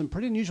some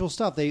pretty unusual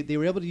stuff. They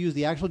were able to use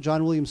the actual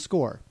John Williams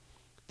score.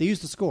 They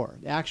used the score,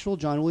 the actual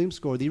John Williams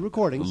score, the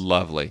recordings.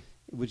 Lovely.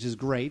 Which is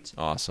great.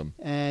 Awesome.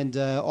 And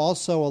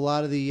also a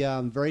lot of the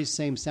very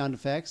same sound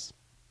effects,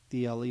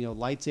 the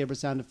lightsaber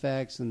sound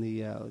effects and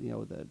the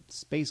the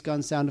space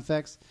gun sound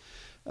effects.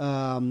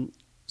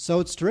 So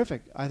it's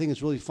terrific. I think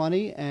it's really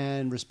funny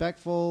and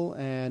respectful,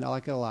 and I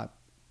like it a lot.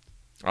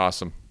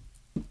 Awesome.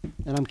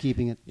 And I'm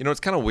keeping it. You know what's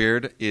kind of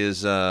weird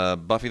is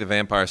Buffy the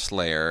Vampire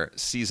Slayer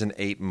Season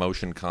 8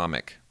 motion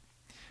comic.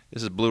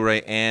 This is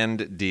Blu-ray and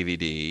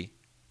DVD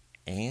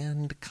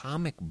and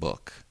comic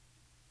book.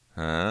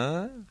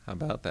 Huh? How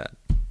about that?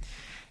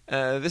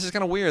 This is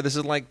kind of weird. This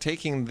is like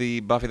taking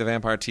the Buffy the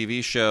Vampire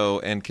TV show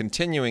and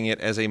continuing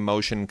it as a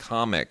motion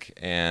comic,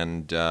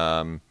 and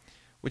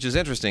which is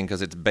interesting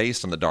because it's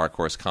based on the Dark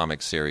Horse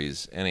comic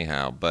series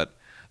anyhow. But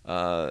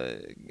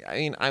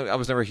I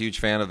was never a huge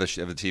fan of the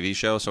TV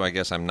show, so I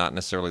guess I'm not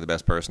necessarily the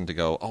best person to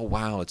go, oh,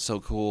 wow, it's so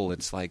cool.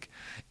 It's like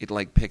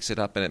it picks it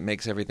up and it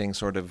makes everything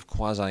sort of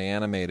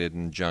quasi-animated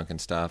and junk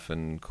and stuff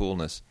and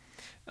coolness.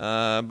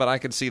 But I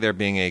could see there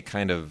being a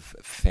kind of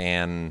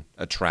fan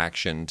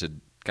attraction to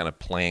kind of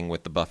playing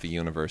with the Buffy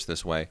universe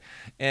this way.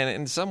 And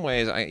in some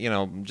ways,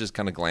 just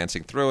kind of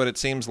glancing through it, it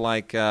seems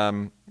like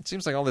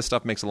all this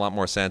stuff makes a lot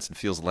more sense and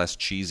feels less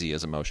cheesy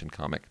as a motion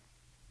comic.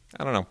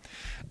 I don't know.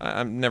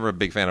 I'm never a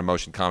big fan of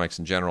motion comics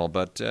in general,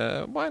 but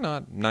why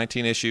not?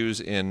 19 issues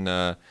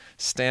in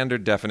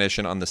standard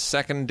definition on the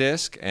second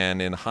disc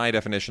and in high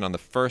definition on the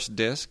first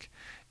disc.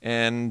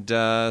 And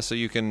so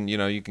you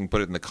can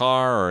put it in the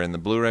car or in the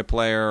Blu-ray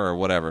player or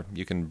whatever.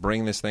 You can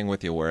bring this thing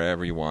with you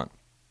wherever you want.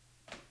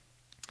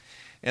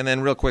 And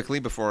then real quickly,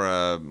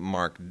 before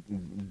Mark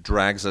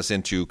drags us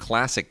into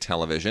classic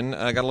television,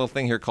 I got a little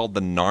thing here called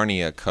the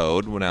Narnia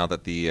Code, now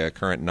that the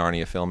current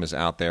Narnia film is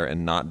out there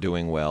and not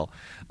doing well.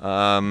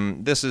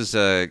 This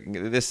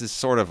is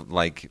sort of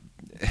like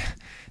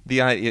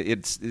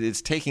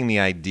it's taking the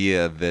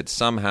idea that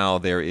somehow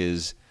there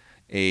is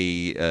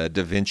a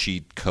Da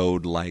Vinci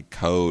Code-like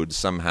code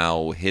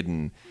somehow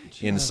hidden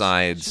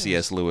inside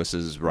C.S.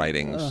 Lewis's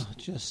writings.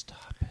 Just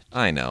stop it.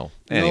 I know.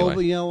 Anyway.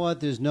 Nobody, you know what?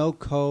 There's no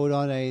code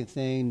on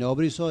anything.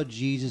 Nobody saw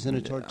Jesus in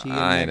a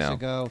tortilla in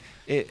Mexico.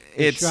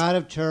 The Shroud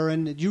of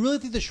Turin. Do you really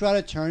think the Shroud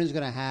of Turin is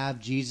going to have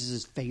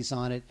Jesus' face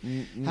on it?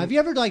 Mm-hmm. Have you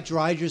ever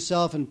dried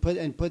yourself and put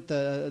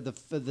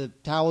the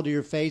towel to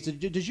your face?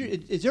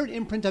 Is there an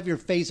imprint of your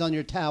face on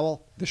your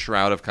towel? The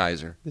Shroud of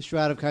Kaiser. The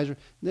Shroud of Kaiser.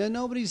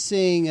 Nobody's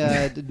seeing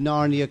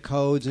Narnia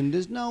codes, and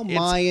there's no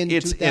Mayan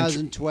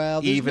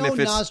 2012. There's no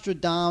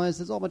Nostradamus.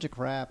 There's a whole bunch of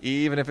crap.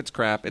 Even if it's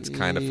crap, it's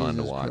kind of fun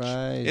to watch.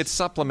 Christ. It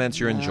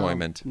supplements your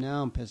enjoyment.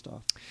 Now I'm pissed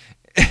off.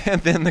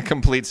 And then the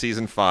complete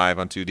season 5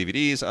 on 2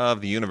 DVDs of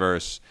The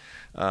Universe,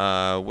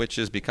 which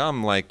has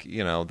become like,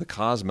 the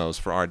Cosmos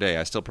for our day.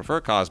 I still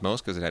prefer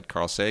Cosmos because it had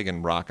Carl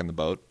Sagan rocking the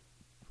boat.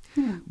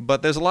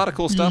 But there's a lot of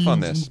cool stuff on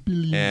this.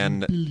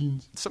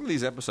 And some of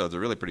these episodes are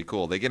really pretty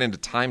cool. They get into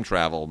time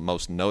travel,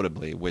 most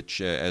notably,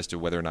 which as to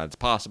whether or not it's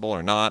possible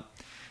or not.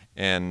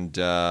 And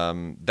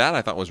that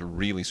I thought was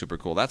really super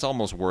cool. That's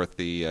almost worth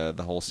the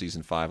whole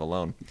season 5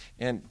 alone.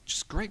 And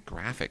just great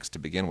graphics to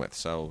begin with,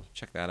 so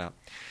check that out.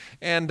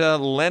 And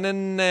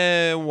Lennon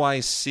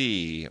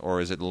NYC, or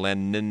is it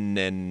Lennon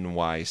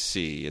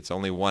NYC? It's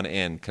only one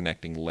N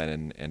connecting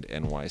Lennon and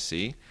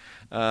NYC.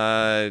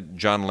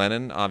 John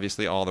Lennon,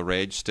 obviously all the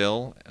rage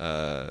still,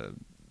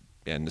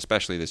 and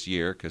especially this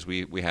year, because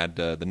we had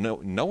the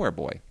Nowhere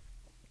Boy,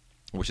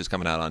 which is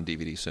coming out on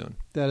DVD soon.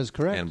 That is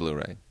correct. And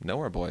Blu-ray.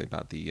 Nowhere Boy,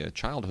 about the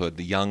childhood,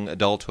 the young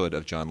adulthood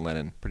of John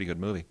Lennon. Pretty good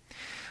movie.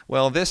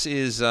 Well, this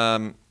is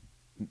kind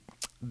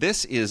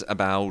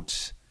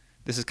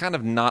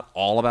of not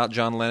all about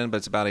John Lennon, but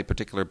it's about a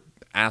particular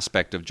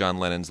aspect of John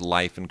Lennon's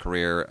life and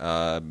career,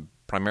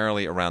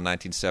 primarily around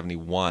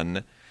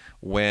 1971,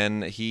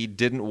 when he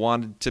didn't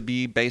want to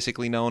be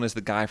basically known as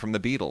the guy from the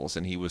Beatles,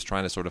 and he was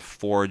trying to sort of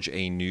forge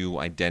a new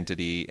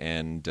identity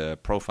and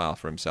profile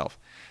for himself.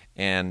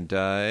 And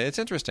it's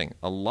interesting.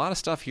 A lot of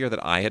stuff here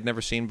that I had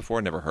never seen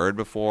before, never heard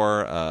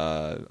before,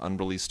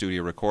 unreleased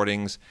studio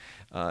recordings.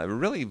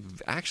 Really,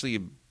 actually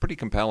pretty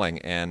compelling.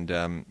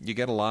 And you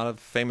get a lot of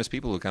famous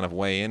people who kind of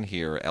weigh in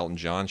here. Elton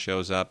John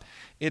shows up.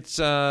 It's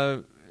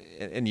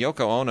and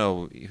Yoko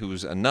Ono,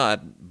 who's a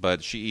nut,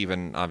 but she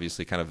even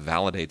obviously kind of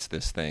validates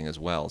this thing as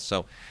well.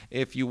 So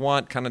if you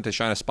want kind of to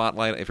shine a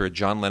spotlight, if you're a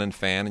John Lennon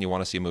fan and you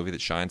want to see a movie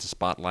that shines a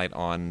spotlight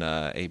on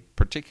a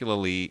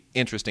particularly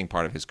interesting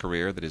part of his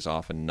career that is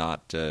often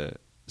not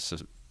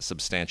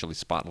substantially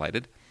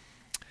spotlighted,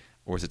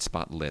 Or is it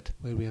Spotlit?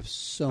 Wait, we have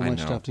so I much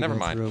know. stuff to Never go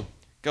mind. through.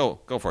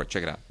 Go for it.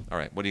 Check it out. All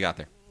right. What do you got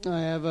there?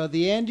 I have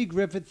the Andy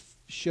Griffith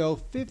Show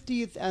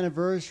 50th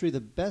Anniversary, The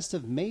Best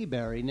of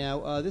Mayberry.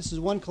 Now, this is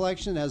one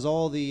collection that has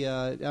all the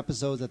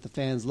episodes that the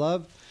fans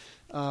love.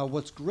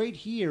 What's great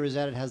here is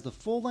that it has the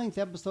full-length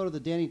episode of the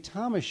Danny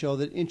Thomas Show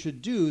that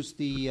introduced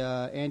the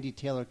Andy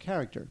Taylor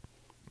character.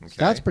 Okay. So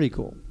that's pretty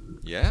cool.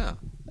 Yeah.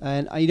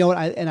 And you know what?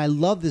 I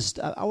love this.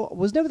 I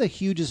was never the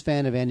hugest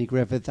fan of Andy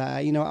Griffith.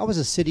 I was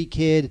a city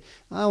kid.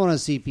 I want to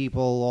see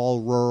people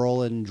all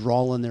rural and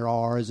drawling their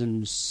R's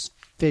and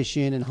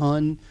fishing and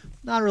hunting.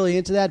 Not really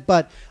into that,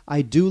 but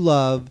I do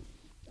love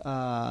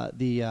the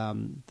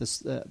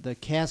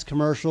cast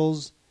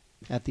commercials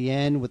at the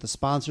end with the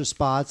sponsor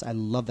spots. I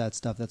love that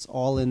stuff. That's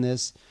all in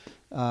this.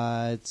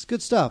 It's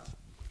good stuff.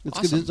 It's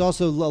Awesome. good. There's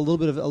also a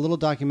little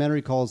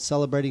documentary called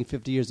 "Celebrating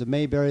 50 Years of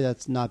Mayberry."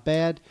 That's not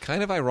bad.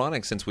 Kind of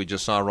ironic since we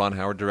just saw a Ron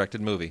Howard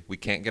directed movie. We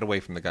can't get away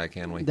from the guy,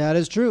 can we? That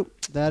is true.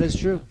 That is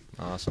true.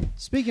 Awesome.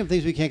 Speaking of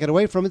things we can't get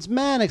away from, it's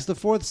Mannix, the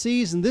 4th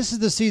season. This is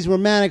the season where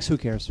Mannix, who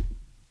cares?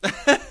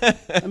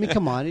 I mean,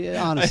 come on.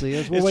 Honestly,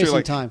 we're It's wasting true,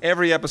 like, time.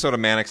 Every episode of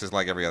Mannix is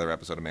like every other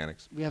episode of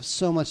Mannix. We have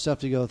so much stuff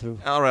to go through.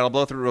 All right, I'll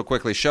blow through real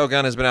quickly.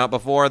 Shogun has been out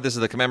before. This is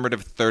the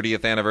commemorative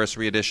 30th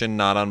anniversary edition,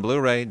 not on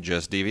Blu-ray,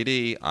 just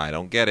DVD. I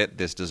don't get it.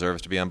 This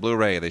deserves to be on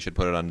Blu-ray. They should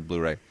put it on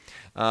Blu-ray.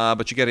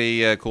 But you get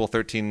a cool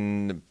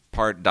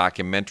 13-part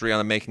documentary on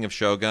the making of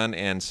Shogun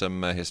and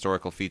some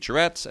historical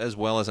featurettes, as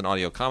well as an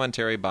audio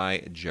commentary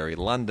by Jerry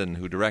London,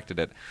 who directed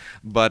it.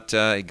 But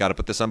you got to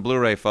put this on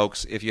Blu-ray,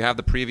 folks. If you have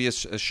the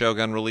previous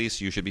Shogun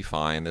release, you should be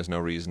fine. There's no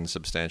reason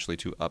substantially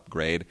to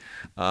upgrade.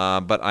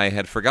 But I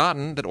had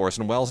forgotten that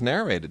Orson Welles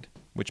narrated,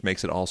 which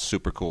makes it all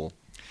super cool.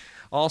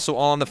 Also,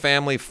 All in the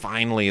Family,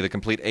 finally, the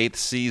complete 8th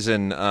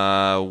season,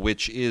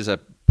 which is a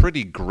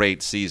pretty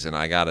great season,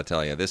 I got to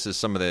tell you. This is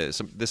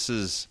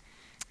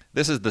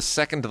this is the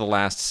second to the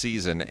last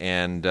season,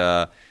 and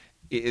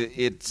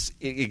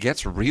it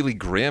gets really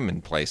grim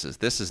in places.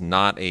 This is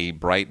not a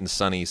bright and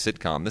sunny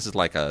sitcom. This is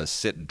like a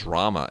sit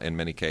drama in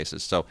many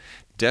cases. So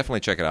definitely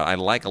check it out. I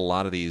like a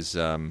lot of these.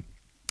 I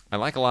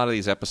like a lot of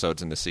these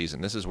episodes in the season.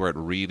 This is where it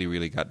really,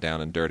 really got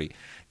down and dirty,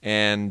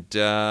 and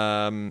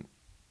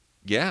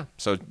yeah,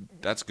 so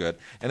that's good.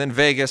 And then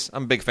Vegas,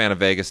 I'm a big fan of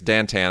Vegas.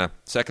 Dan Tana,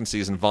 2nd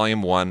season,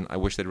 Volume 1. I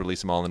wish they'd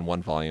release them all in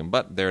one volume,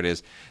 but there it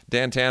is.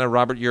 Dan Tana,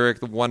 Robert Urich,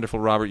 the wonderful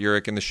Robert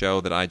Urich in the show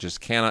that I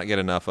just cannot get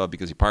enough of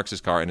because he parks his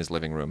car in his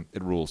living room.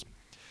 It rules.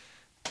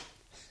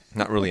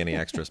 Not really any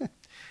extras.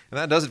 And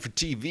that does it for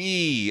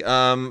TV.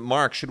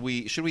 Mark, should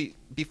we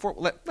before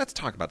let's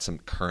talk about some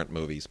current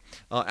movies.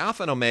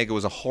 Alpha and Omega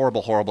was a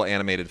horrible, horrible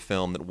animated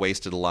film that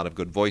wasted a lot of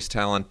good voice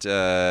talent.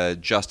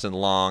 Justin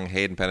Long,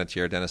 Hayden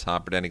Panettiere, Dennis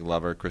Hopper, Danny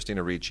Glover,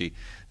 Christina Ricci.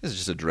 This is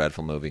just a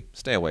dreadful movie.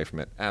 Stay away from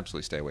it.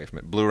 Absolutely stay away from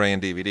it. Blu-ray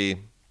and DVD.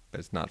 But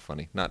it's not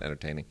funny, not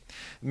entertaining.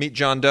 Meet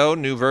John Doe,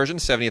 new version,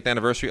 70th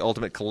Anniversary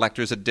Ultimate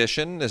Collector's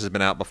Edition. This has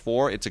been out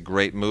before. It's a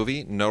great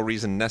movie. No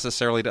reason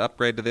necessarily to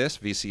upgrade to this.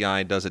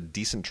 VCI does a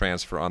decent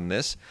transfer on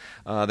this.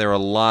 There are a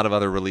lot of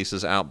other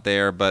releases out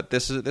there, but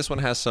this one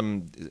has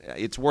some.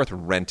 It's worth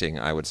renting,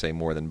 I would say,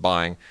 more than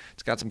buying.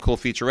 It's got some cool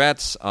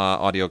featurettes,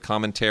 audio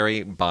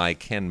commentary by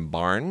Ken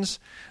Barnes,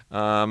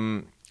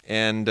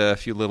 and a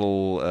few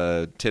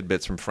little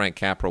tidbits from Frank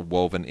Capra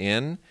woven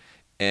in.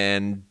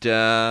 And,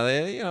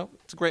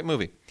 it's a great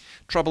movie.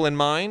 Trouble in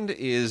Mind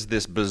is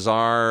this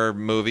bizarre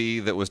movie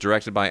that was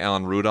directed by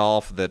Alan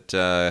Rudolph that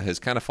has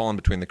kind of fallen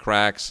between the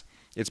cracks.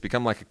 It's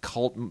become like a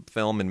cult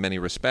film in many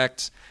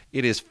respects.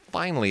 It is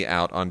finally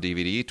out on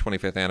DVD,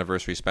 25th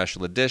Anniversary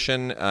Special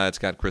Edition. It's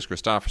got Chris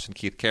Christopherson,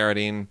 Keith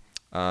Carradine,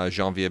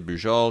 Jean-Pierre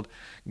Bujold.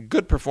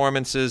 Good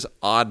performances,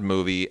 odd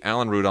movie.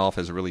 Alan Rudolph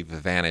has really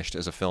vanished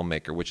as a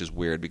filmmaker, which is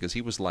weird because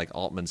he was like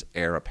Altman's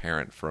heir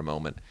apparent for a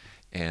moment.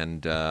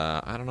 And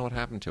I don't know what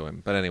happened to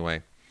him. But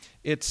anyway,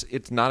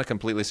 it's not a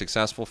completely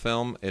successful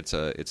film. It's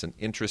an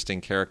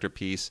interesting character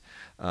piece.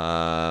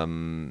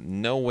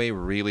 No way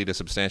really to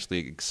substantially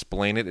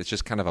explain it. It's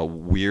just kind of a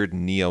weird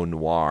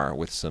neo-noir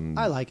with some...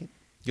 I like it.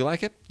 You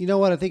like it? You know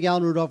what? I think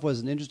Alan Rudolph was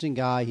an interesting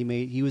guy.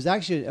 He was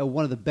actually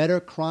one of the better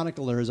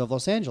chroniclers of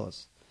Los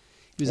Angeles.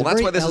 Well,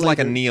 that's why this is like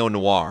a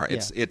neo-noir.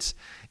 Yeah.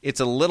 It's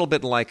a little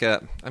bit like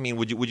a... I mean,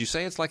 would you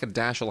say it's like a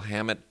Dashiell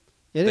Hammett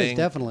It thing? is,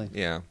 definitely.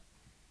 Yeah.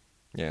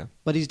 Yeah.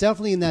 But he's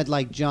definitely in that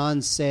like John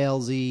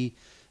Salesy.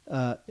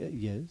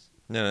 Yes.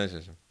 No, it's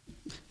just...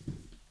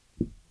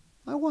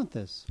 I want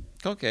this.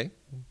 Okay.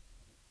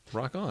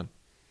 Rock on.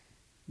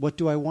 What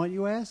do I want,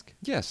 you ask?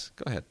 Yes,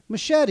 go ahead.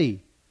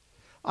 Machete.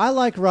 I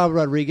like Robert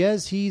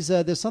Rodriguez. He's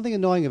there's something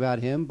annoying about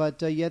him,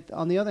 but yet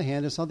on the other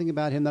hand, there's something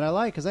about him that I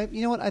like. Because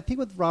you know what? I think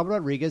with Robert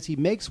Rodriguez, he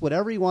makes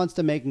whatever he wants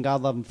to make, and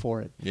God love him for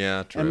it.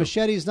 Yeah, true. And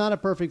Machete is not a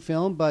perfect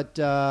film, but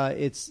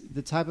it's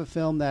the type of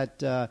film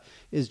that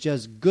is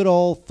just good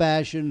old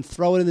fashioned.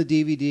 Throw it in the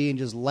DVD and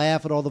just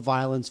laugh at all the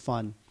violence.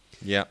 Fun.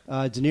 Yeah.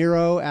 De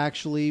Niro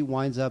actually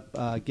winds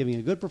up giving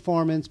a good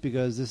performance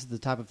because this is the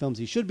type of films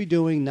he should be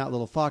doing, not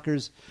little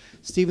fuckers.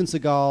 Steven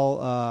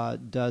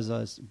Seagal does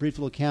a brief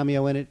little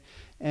cameo in it.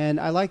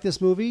 And I like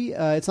this movie.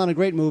 It's not a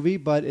great movie,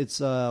 but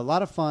it's a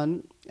lot of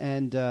fun,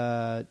 and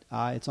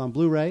it's on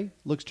Blu-ray.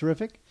 Looks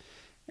terrific.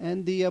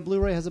 And the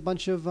Blu-ray has a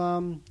bunch of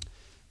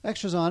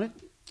extras on it,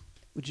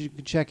 which you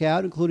can check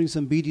out, including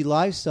some BD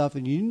Live stuff.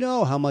 And you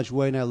know how much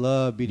Wayne and I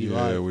love BD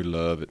Live. Yeah, we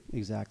love it.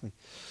 Exactly.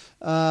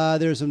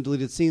 There's some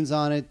deleted scenes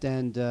on it,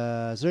 and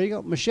so there you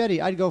go. Machete,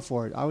 I'd go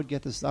for it. I would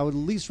get this. I would at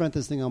least rent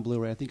this thing on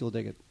Blu-ray. I think you'll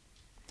dig it.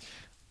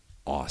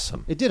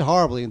 Awesome. It did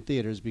horribly in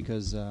theaters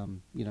because, I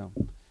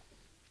mean,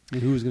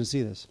 who was going to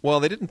see this? Well,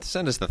 they didn't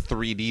send us the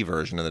 3D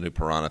version of the new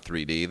Piranha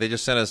 3D. They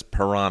just sent us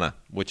Piranha,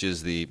 which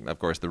is, of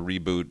course, the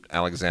reboot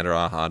Alexander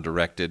Aja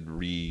directed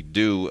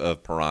redo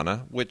of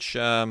Piranha, which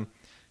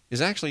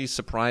is actually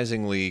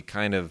surprisingly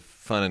kind of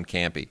fun and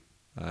campy.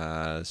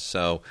 And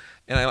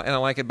I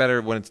like it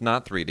better when it's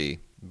not 3D.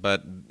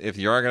 But if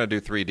you are going to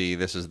do 3D,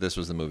 this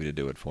was the movie to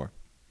do it for.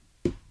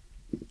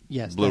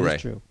 Yes, Blu-ray. that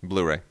is true.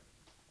 Blu-ray.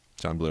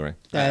 It's on Blu-ray.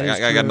 That is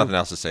I got true. nothing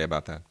else to say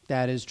about that.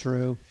 That is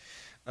true.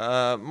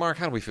 Mark,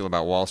 how do we feel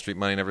about Wall Street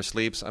Money Never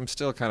Sleeps? I'm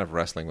still kind of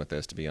wrestling with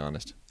this, to be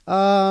honest.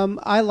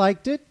 I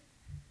liked it.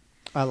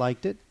 I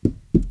like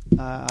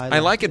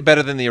it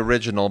better than the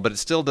original, but it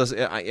still does.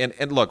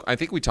 And look, I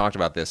think we talked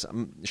about this.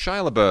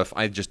 Shia LaBeouf,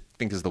 I just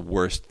think is the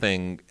worst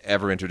thing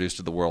ever introduced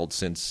to the world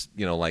since,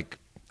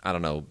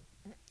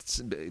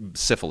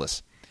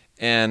 syphilis.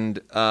 And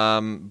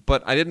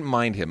but I didn't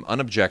mind him,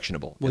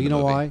 unobjectionable. Well, in you the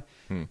know movie. why?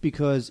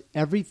 Because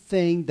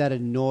everything that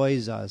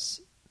annoys us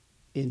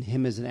in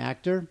him as an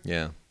actor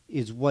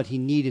is what he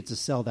needed to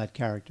sell that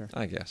character.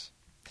 I guess.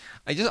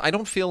 I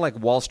don't feel like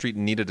Wall Street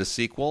needed a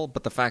sequel,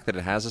 but the fact that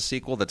it has a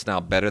sequel that's now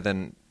better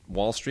than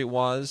Wall Street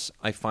was,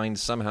 I find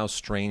somehow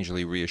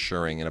strangely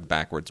reassuring in a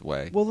backwards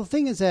way. Well, the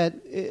thing is that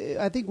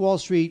I think Wall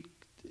Street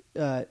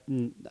not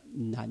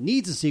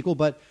needs a sequel,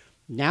 but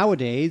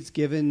nowadays,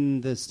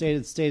 given the state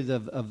of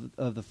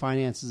the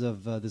finances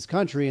of this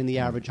country and the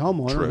average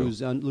homeowner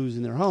who's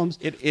losing their homes,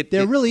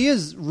 there really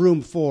is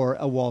room for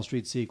a Wall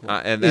Street sequel.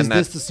 Is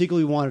this the sequel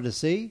we wanted to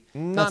see?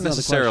 Not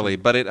necessarily,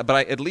 but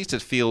at least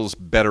it feels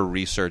better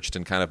researched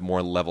and kind of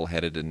more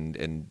level-headed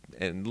and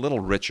a little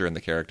richer in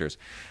the characters.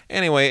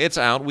 Anyway, it's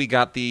out. We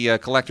got the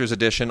collector's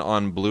edition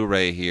on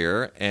Blu-ray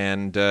here,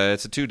 and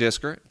it's a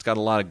 2-discer. It's got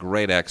a lot of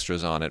great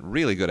extras on it,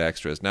 really good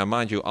extras. Now,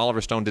 mind you,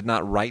 Oliver Stone did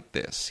not write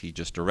this. He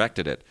just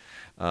directed it.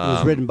 It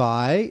was written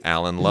by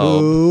Alan Loeb,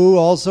 who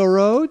also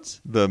wrote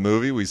the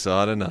movie we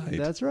saw tonight.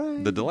 That's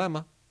right. The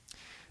Dilemma.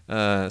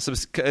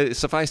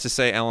 Suffice to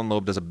say, Alan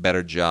Loeb does a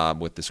better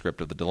job with the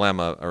script of The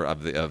Dilemma or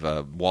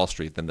of Wall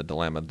Street than The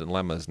Dilemma. The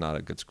Dilemma is not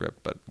a good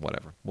script, but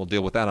whatever. We'll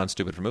deal with that on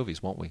Stupid for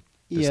Movies, won't we?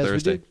 This Yes,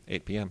 Thursday, we do.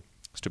 8 p.m.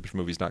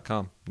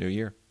 StupidForMovies.com. New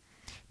year.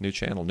 New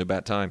channel, new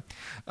bat time.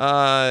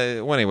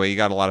 Well, anyway, you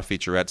got a lot of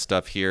featurette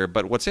stuff here.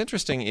 But what's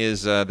interesting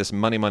is this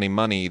Money, Money,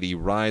 Money, the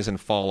rise and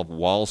fall of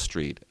Wall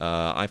Street.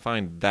 I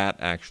find that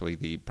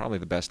actually probably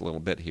the best little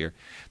bit here.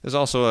 There's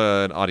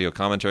also an audio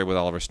commentary with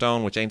Oliver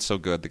Stone, which ain't so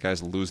good. The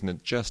guy's losing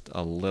it just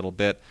a little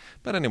bit.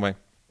 But anyway,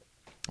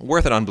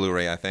 worth it on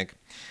Blu-ray, I think.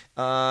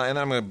 And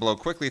then I'm going to blow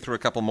quickly through a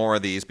couple more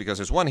of these because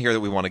there's one here that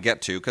we want to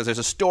get to because there's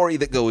a story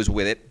that goes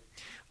with it.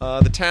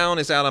 The Town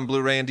is out on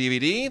Blu-ray and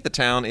DVD. The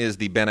Town is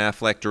the Ben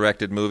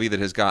Affleck-directed movie that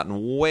has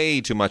gotten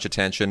way too much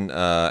attention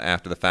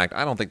after the fact.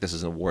 I don't think this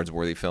is an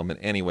awards-worthy film in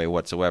any way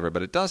whatsoever,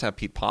 but it does have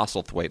Pete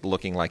Postlethwaite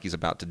looking like he's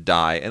about to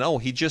die.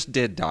 And, he just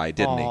did die,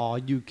 didn't he? Oh,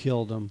 you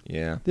killed him.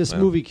 Yeah. This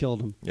movie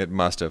killed him. It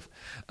must have.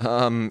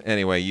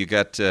 Anyway, you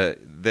get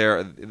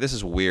there. This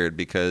is weird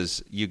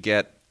because you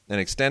get an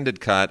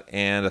extended cut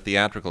and a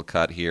theatrical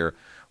cut here,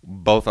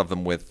 both of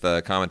them with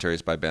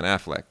commentaries by Ben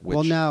Affleck. Which,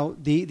 well, now,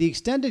 the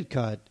extended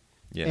cut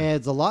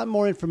adds a lot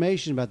more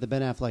information about the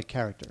Ben Affleck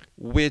character.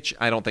 Which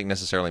I don't think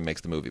necessarily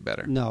makes the movie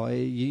better. No,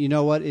 you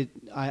know what?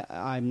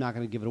 I'm not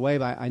going to give it away,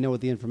 but I know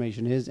what the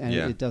information is, and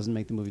it doesn't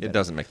make the movie better. It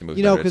doesn't make the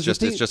movie better. It's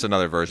just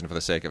another version for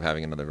the sake of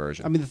having another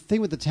version. I mean, the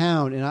thing with The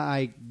Town, and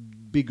I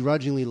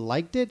begrudgingly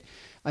liked it,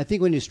 I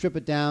think when you strip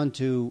it down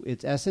to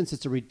its essence,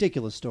 it's a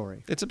ridiculous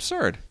story. It's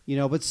absurd.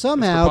 But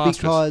somehow,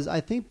 because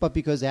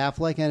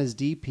Affleck and his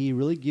DP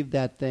really give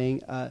that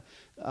thing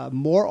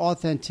more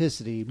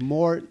authenticity,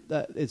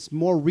 it's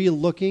more real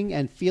looking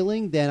and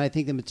feeling than I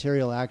think the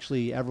material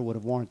actually ever would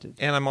have warranted.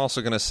 And I'm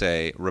also going to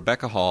say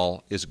Rebecca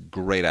Hall is a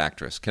great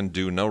actress, can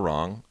do no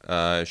wrong.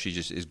 She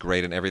just is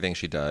great in everything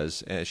she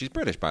does. She's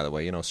British, by the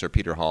way. Sir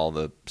Peter Hall,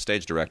 the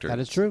stage director. That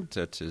is true.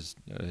 That's his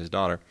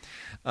daughter.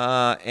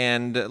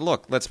 And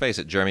look, let's face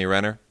it, Jeremy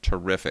Renner,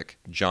 terrific.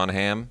 John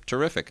Hamm,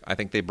 terrific. I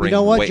think they bring. You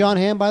know what, John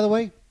Hamm, by the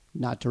way,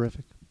 not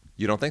terrific.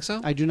 You don't think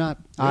so? I do not.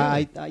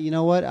 Really? You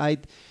know what?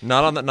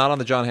 Not on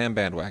the John Hamm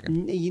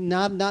bandwagon.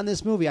 Not in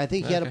this movie. I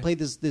think he had to play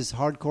this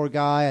hardcore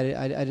guy.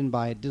 I didn't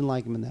buy it. Didn't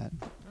like him in that.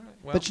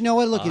 Well, but you know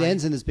what? Look, it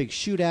ends in this big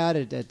shootout.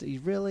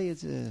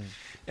 It's.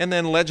 And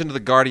then Legend of the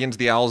Guardians,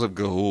 The Owls of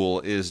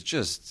Ga'Hoole is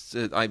just...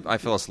 I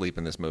fell asleep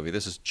in this movie.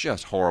 This is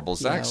just horrible.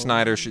 Zack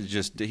Snyder should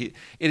just... It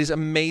is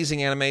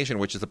amazing animation,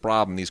 which is the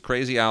problem. These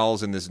crazy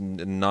owls and this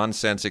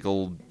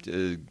nonsensical,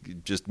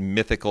 just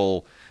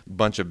mythical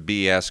bunch of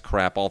BS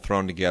crap all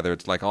thrown together.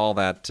 It's like all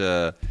that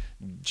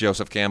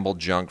Joseph Campbell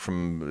junk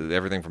from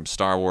everything from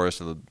Star Wars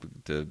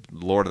to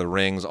Lord of the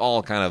Rings,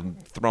 all kind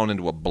of thrown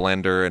into a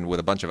blender, and with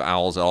a bunch of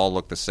owls that all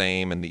look the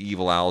same, and the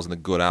evil owls and the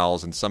good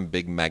owls, and some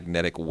big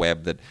magnetic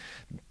web that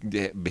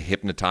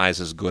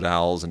hypnotizes good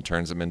owls and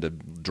turns them into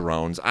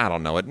drones. I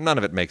don't know. None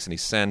of it makes any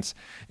sense.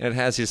 And it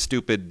has his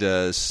stupid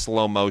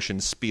slow motion,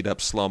 speed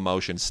up slow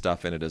motion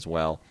stuff in it as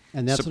well.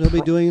 And that's what he'll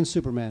be doing in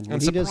Superman. When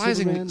And he does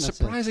Superman, that's it.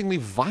 surprisingly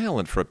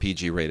violent for a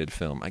PG-rated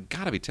film. I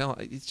got to be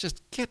telling it's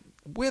just get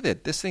with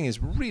it. This thing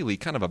is really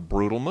kind of a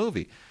brutal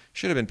movie.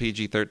 Should have been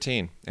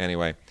PG-13.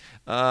 Anyway,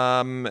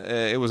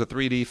 it was a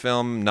 3D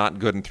film, not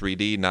good in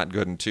 3D, not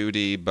good in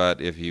 2D, but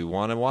if you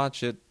want to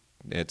watch it,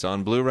 it's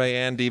on Blu-ray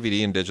and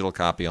DVD and digital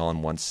copy all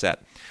in one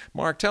set.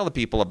 Mark, tell the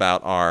people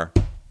about our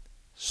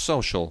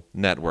Social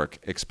Network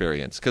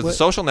experience, because the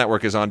Social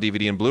Network is on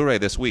DVD and Blu-ray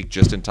this week,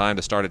 just in time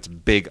to start its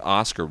big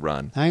Oscar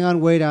run. Hang on,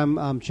 wait.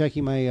 I'm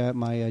checking my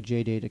my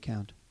JDate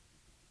account.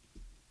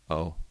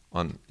 Oh,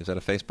 is that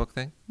a Facebook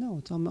thing? No,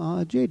 it's on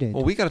JDate.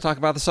 Well, we got to talk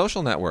about the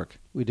Social Network.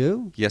 We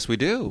do? Yes, we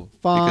do.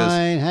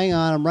 Fine. Hang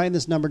on. I'm writing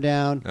this number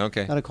down.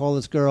 Okay. Got to call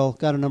this girl.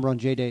 Got a number on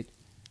JDate.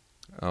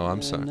 Oh,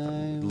 I'm sorry.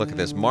 Look at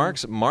this.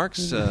 Mark's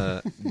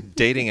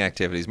dating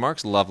activities.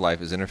 Mark's love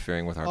life is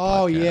interfering with our podcast.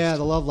 Oh, yeah,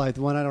 the love life,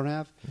 the one I don't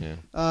have.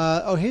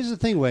 Yeah. Here's the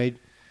thing, Wade.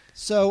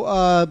 So,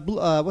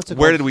 what's it called?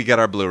 Where did we get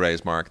our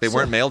Blu-rays, Mark? They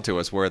weren't mailed to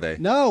us, were they?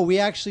 No, we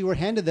actually were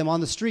handed them on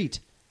the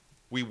street.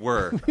 We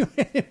were.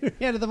 We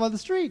handed them on the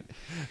street.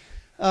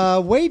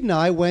 Wade and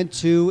I went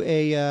to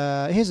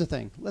a... here's the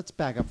thing. Let's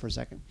back up for a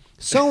second.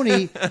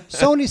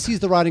 Sony sees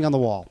the writing on the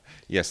wall.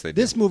 Yes, they did.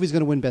 This movie's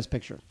going to win Best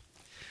Picture.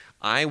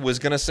 I was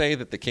going to say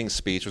that The King's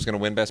Speech was going to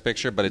win Best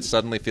Picture, but it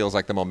suddenly feels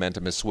like the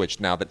momentum has switched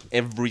now that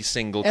every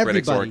single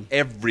everyone,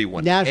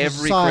 National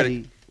every Society.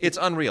 critic, it's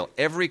unreal.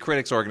 Every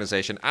critics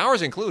organization,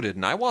 ours included,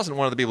 and I wasn't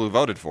one of the people who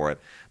voted for it,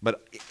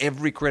 but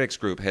every critics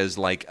group has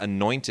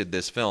anointed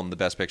this film the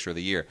Best Picture of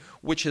the year,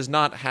 which has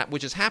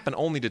happened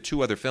only to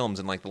two other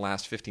films in the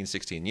last 15,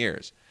 16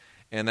 years.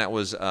 And that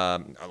was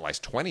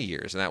last 20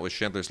 years, and that was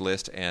Schindler's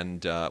List,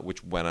 and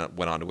which went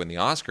on to win the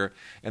Oscar,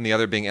 and the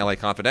other being L.A.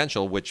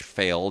 Confidential, which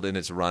failed in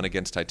its run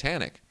against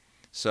Titanic.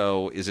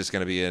 So, is this going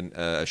to be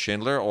a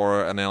Schindler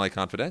or an L.A.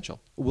 Confidential?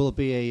 Will it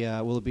be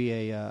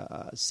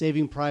a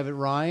Saving Private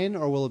Ryan,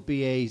 or will it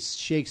be a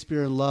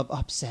Shakespeare in Love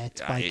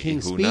upset by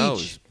King's Speech? Who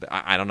knows?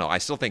 I don't know. I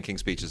still think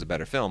King's Speech is a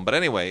better film, but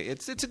anyway,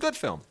 it's a good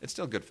film. It's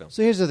still a good film.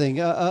 So here's the thing: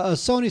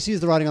 Sony sees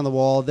the writing on the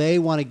wall. They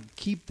want to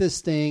keep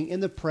this thing in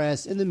the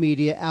press, in the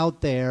media,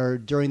 out there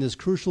during this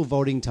crucial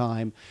voting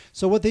time.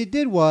 So what they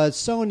did was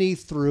Sony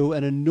threw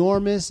an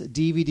enormous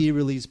DVD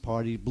release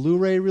party,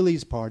 Blu-ray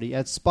release party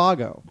at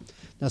Spago.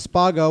 Now,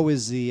 Spago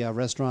is the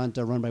restaurant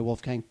run by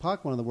Wolfgang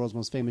Puck, one of the world's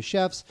most famous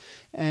chefs.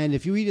 And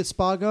if you eat at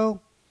Spago,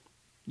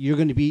 you're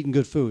going to be eating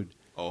good food.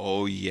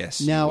 Oh,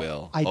 yes, now,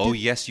 you will.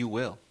 Yes, you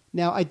will.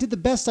 Now, I did the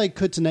best I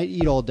could tonight,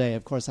 eat all day.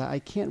 Of course, I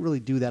can't really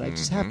do that. I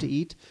just have to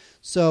eat.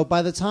 So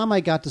by the time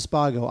I got to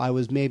Spago, I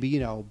was maybe,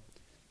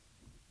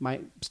 my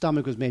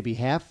stomach was maybe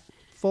half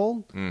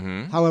full.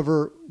 Mm-hmm.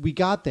 However, we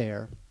got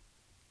there.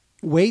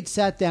 Wade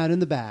sat down in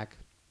the back.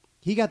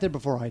 He got there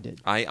before I did.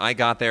 I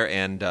got there,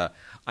 and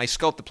I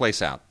scoped the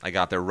place out. I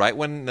got there right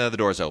when the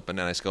doors opened,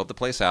 and I scoped the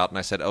place out, and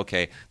I said,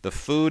 okay, the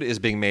food is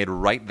being made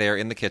right there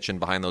in the kitchen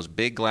behind those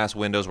big glass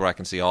windows where I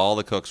can see all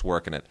the cooks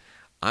working it.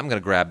 I'm going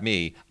to grab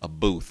me a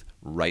booth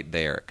right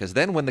there, because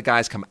then when the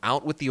guys come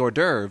out with the hors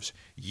d'oeuvres,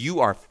 you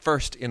are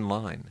first in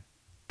line.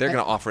 They're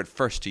going to offer it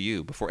first to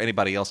you before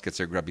anybody else gets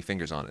their grubby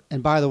fingers on it.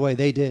 And by the way,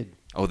 they did.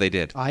 Oh, they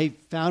did. I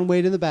found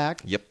Wade in the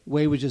back. Yep.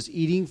 Wade was just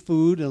eating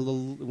food in a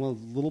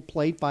little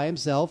plate by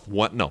himself.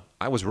 What? No,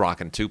 I was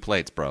rocking 2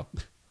 plates, bro.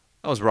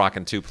 I was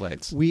rocking 2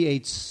 plates. We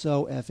ate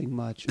so effing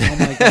much. Oh,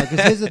 my God.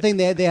 Because here's the thing.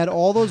 They had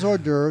all those hors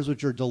d'oeuvres,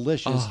 which are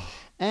delicious. Oh,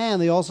 and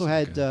they also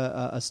had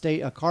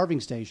a carving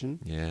station.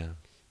 Yeah.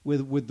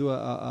 With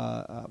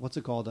what's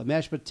it called?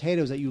 Mashed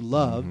potatoes that you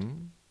loved.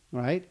 Mm-hmm.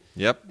 Right?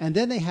 Yep. And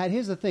then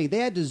here's the thing. They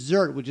had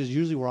dessert, which is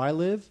usually where I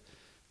live.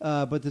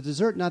 But the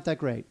dessert, not that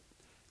great.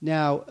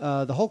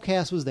 Now, the whole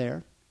cast was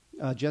there.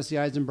 Jesse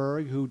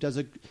Eisenberg, who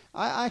does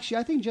I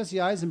think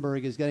Jesse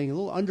Eisenberg is getting a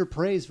little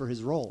underpraised for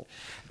his role.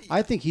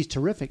 I think he's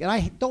terrific, and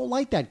I don't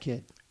like that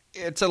kid.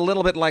 It's a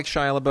little bit like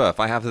Shia LaBeouf.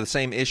 I have the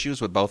same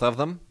issues with both of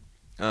them.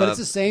 But it's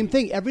the same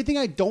thing. Everything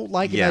I don't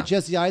like about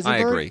Jesse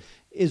Eisenberg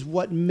is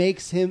what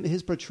makes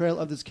his portrayal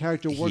of this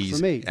character work for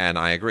me. And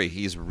I agree.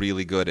 He's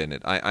really good in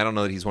it. I don't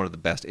know that he's one of the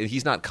best.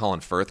 He's not Colin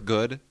Firth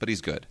good, but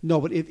he's good.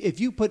 No, but if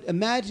you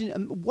imagine,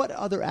 what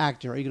other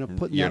actor are you going to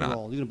put in that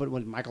role? You're going to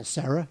put Michael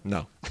Cera?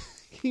 No.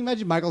 Can you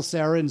imagine Michael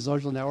Cera in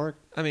Social Network?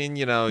 I mean,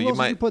 you Who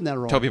might you put in that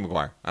role? Tobey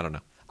Maguire. I don't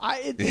know.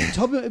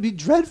 It'd be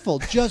dreadful,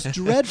 just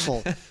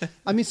dreadful.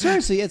 I mean,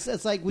 seriously,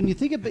 it's like when you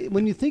think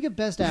of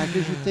best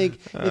actors, you think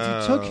if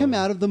you took him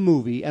out of the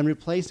movie and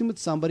replaced him with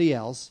somebody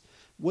else,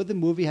 would the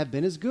movie have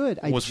been as good?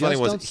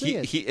 Don't see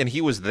it.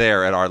 He was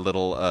there at our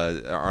little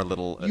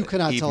You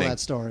cannot evening. tell that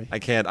story. I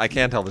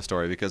can't tell the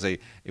story because a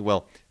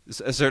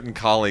certain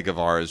colleague of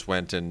ours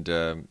went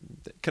and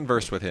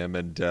conversed with him,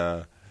 and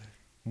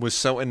was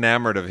so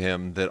enamored of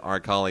him that our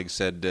colleague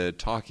said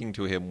talking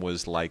to him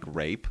was like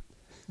rape.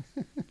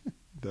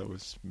 That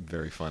was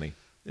very funny.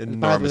 By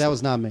the way, that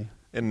was not me.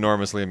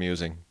 Enormously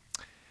amusing.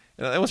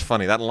 It was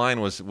funny. That line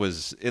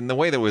was in the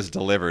way that it was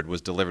delivered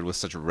with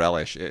such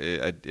relish.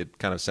 It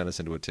kind of sent us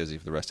into a tizzy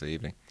for the rest of the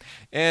evening.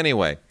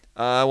 Anyway,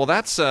 well,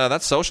 that's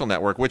Social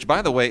Network, which,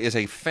 by the way, is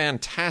a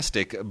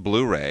fantastic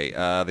Blu-ray.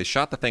 They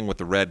shot the thing with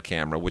the red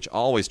camera, which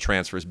always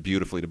transfers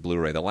beautifully to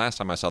Blu-ray. The last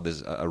time I saw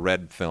this a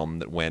red film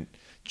that went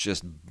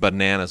just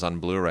bananas on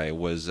Blu-ray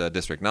was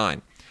District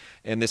 9.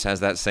 And this has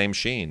that same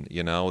sheen.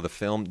 You know, the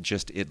film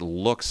it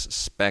looks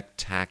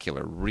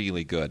spectacular,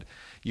 really good.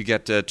 You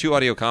get two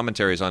audio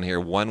commentaries on here,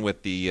 one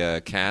with the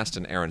cast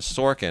and Aaron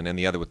Sorkin, and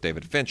the other with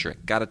David Fincher.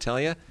 Got to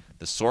tell you,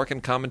 the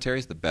Sorkin commentary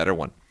is the better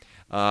one.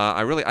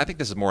 I think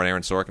this is more an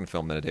Aaron Sorkin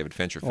film than a David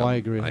Fincher film. Oh, I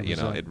agree.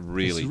 It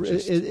really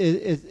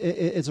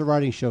it's a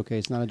writing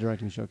showcase, not a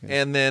directing showcase.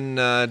 And then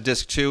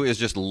Disc 2 is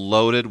just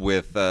loaded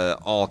with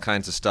all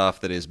kinds of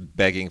stuff that is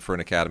begging for an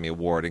Academy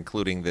Award,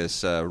 including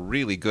this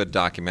really good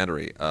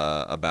documentary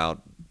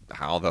about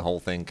how the whole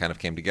thing kind of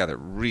came together.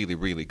 Really,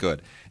 really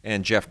good.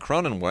 And Jeff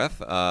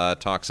Cronenweth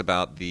talks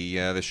about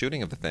the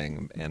shooting of the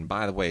thing. And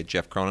by the way,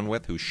 Jeff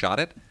Cronenweth, who shot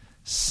it,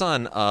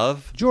 son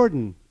of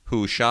Jordan,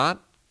 who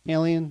shot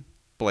Alien,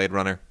 Blade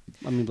Runner.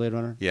 Blade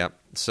Runner. Yeah.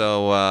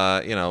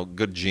 So,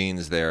 good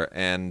genes there.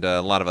 And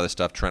a lot of other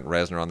stuff. Trent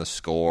Reznor on the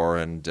score.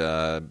 And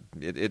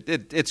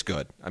it's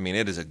good. I mean,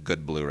 it is a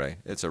good Blu-ray.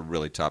 It's a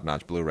really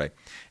top-notch Blu-ray.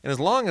 And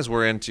as long as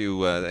we're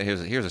into,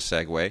 here's a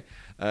segue,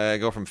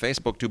 go from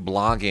Facebook to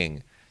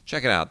blogging.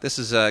 Check it out. This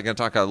is going to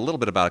talk a little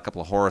bit about a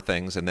couple of horror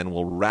things, and then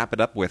we'll wrap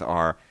it up with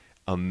our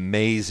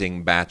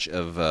amazing batch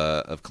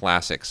of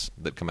classics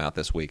that come out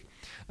this week.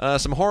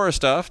 Some horror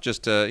stuff,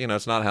 just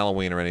it's not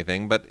Halloween or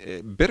anything, but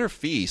Bitter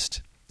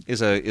Feast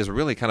is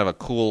really kind of a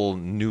cool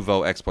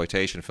nouveau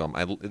exploitation film.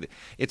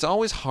 It's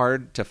always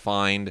hard to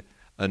find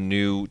a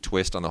new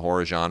twist on the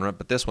horror genre,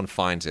 but this one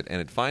finds it, and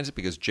it finds it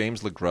because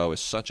James LeGros is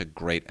such a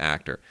great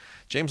actor.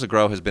 James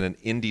LeGros has been an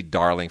indie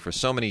darling for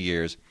so many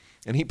years,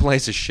 and he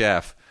plays a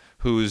chef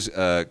whose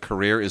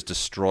career is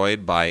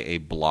destroyed by a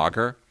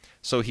blogger.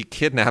 So he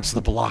kidnaps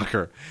the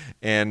blogger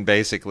and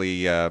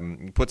basically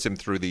puts him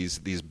through these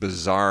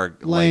bizarre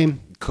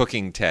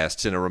cooking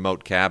tests in a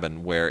remote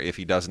cabin where if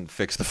he doesn't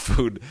fix the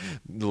food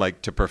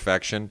to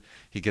perfection,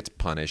 he gets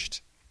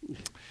punished.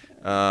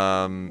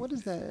 What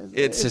is that?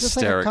 It's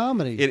hysterical. Like a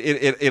comedy.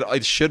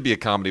 It should be a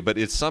comedy, but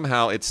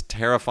it's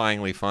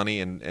terrifyingly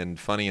funny and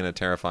funny in a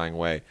terrifying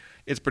way.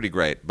 It's pretty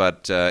great,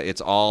 but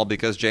it's all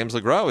because James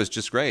LeGros is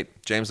just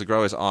great. James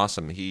LeGros is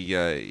awesome.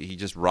 He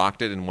just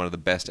rocked it in one of the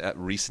best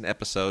recent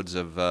episodes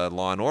of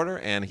Law & Order,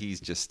 and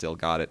he's just still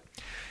got it.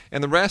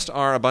 And the rest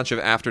are a bunch of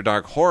After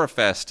Dark Horror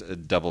Fest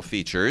double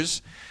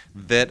features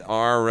that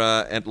are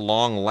at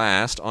long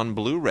last on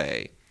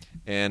Blu-ray.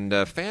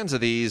 And fans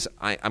of these,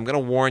 I'm going to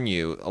warn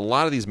you, a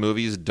lot of these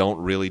movies don't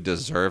really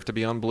deserve to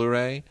be on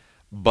Blu-ray,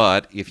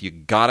 but if you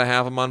got to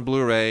have them on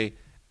Blu-ray,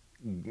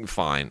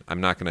 fine. I'm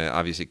not going to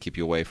obviously keep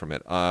you away from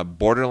it.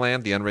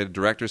 Borderland, the unrated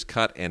director's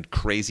cut, and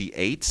Crazy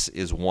Eights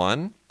is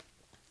one.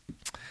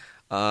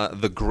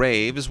 The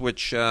Graves,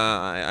 which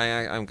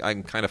I'm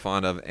kind of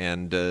fond of,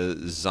 and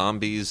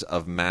Zombies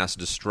of Mass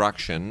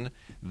Destruction.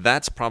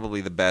 That's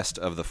probably the best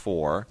of the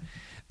four.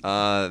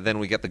 Then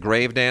we get The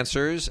Grave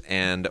Dancers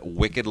and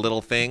Wicked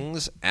Little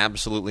Things.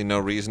 Absolutely no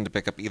reason to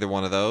pick up either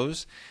one of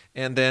those.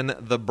 And then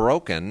The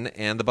Broken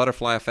and The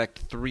Butterfly Effect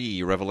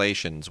 3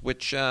 Revelations,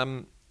 which...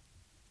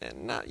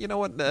 you know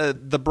what?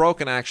 The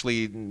Broken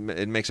actually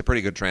it makes a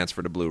pretty good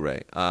transfer to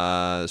Blu-ray.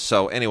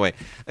 So anyway,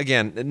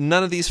 again,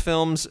 none of these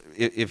films,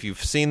 if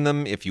you've seen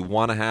them, if you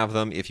want to have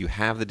them, if you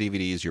have the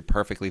DVDs, you're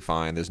perfectly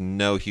fine. There's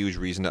no huge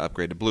reason to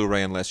upgrade to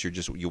Blu-ray unless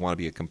you want to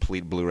be a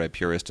complete Blu-ray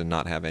purist and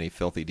not have any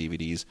filthy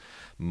DVDs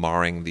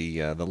marring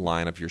the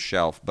line of your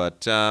shelf.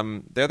 But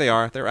there they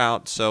are. They're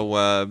out.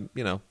 So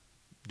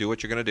do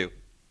what you're going to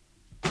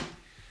do.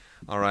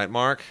 All right,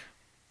 Mark.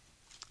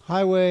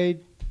 Hi,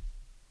 Wade.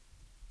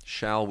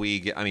 Shall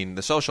we get? I mean,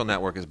 The Social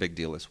Network is a big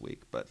deal this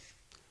week, but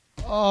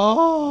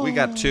we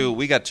got two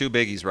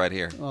biggies right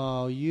here.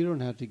 Oh, you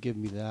don't have to give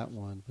me that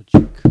one, but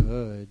you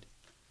could.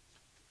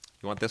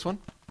 You want this one?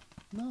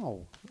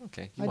 No.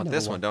 Okay, you want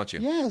this one, don't you?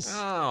 Yes.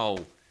 Oh,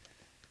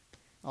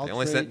 they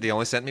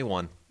only sent me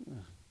one.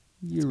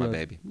 It's my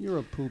baby. You're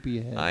a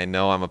poopy head. I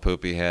know I'm a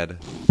poopy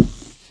head,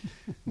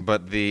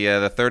 but the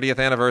 30th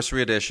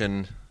anniversary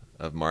edition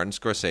of Martin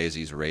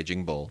Scorsese's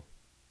Raging Bull.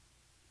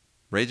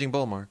 Raging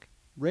Bull, Mark.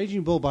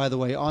 Raging Bull, by the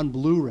way, on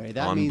Blu-ray.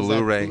 That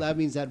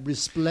means that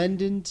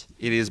resplendent.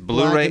 It is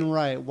Blu-ray,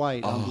 black and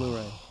white on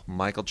Blu-ray.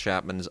 Michael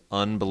Chapman's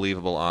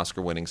unbelievable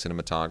Oscar-winning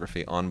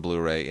cinematography on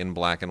Blu-ray in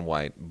black and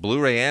white.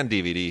 Blu-ray and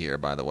DVD here,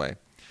 by the way.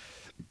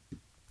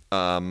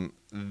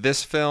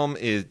 This film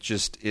is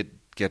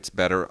it gets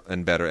better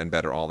and better and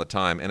better all the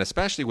time, and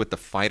especially with The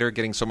Fighter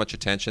getting so much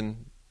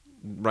attention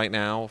right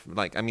now.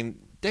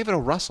 David O.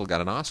 Russell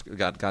got an Oscar,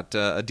 got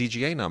a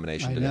DGA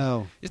nomination. I today.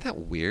 know. Isn't that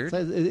weird?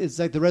 It's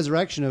like the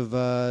resurrection of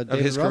David Of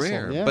his Russell.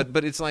 career, Yeah.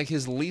 but it's like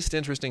his least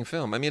interesting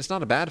film. I mean, it's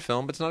not a bad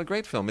film, but it's not a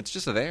great film. It's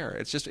just there.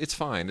 It's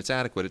fine. It's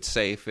adequate. It's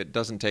safe. It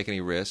doesn't take any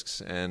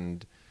risks,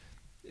 and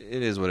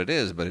it is what it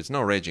is. But it's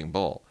no Raging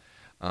Bull,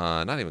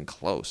 not even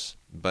close.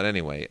 But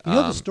anyway, you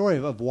know the story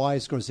of why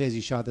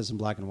Scorsese shot this in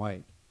black and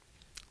white.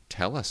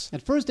 Tell us.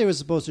 At first, they were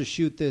supposed to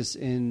shoot this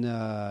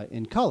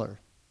in color,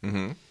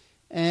 Mm-hmm.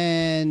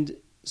 and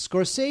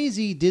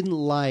Scorsese didn't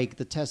like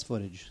the test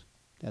footage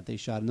that they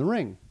shot in the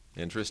Ring.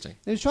 Interesting.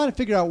 They was trying to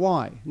figure out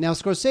why. Now,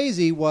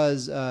 Scorsese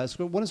was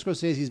one of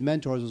Scorsese's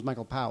mentors was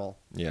Michael Powell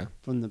Yeah.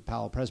 from the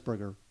Powell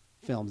Pressburger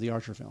films, the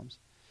Archer films,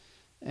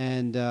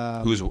 and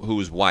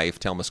Whose wife,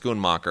 Thelma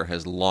Schoonmaker,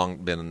 has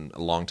been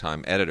a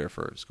long-time editor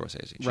for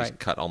Scorsese. She's Right.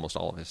 cut almost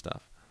all of his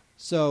stuff.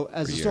 So,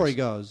 as For the story years.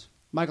 goes,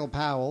 Michael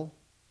Powell,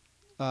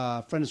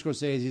 friend of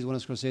Scorsese's, one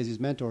of Scorsese's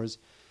mentors,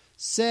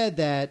 said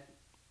that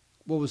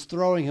what was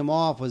throwing him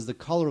off was the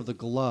color of the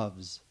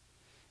gloves.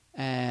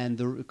 And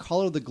the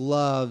color of the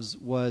gloves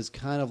was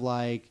kind of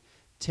like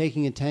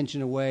taking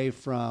attention away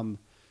from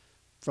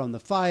the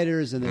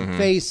fighters and their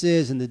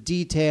faces and the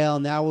detail,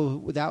 and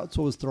that's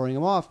what was throwing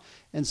him off.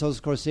 And so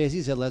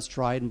Scorsese said, let's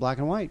try it in black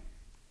and white.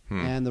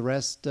 And the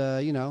rest,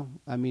 I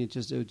mean,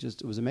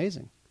 it was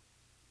amazing.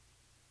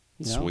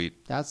 You know?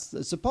 Sweet.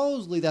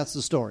 Supposedly that's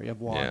the story of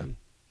why Yeah.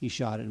 he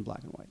shot it in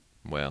black and white.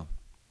 Well,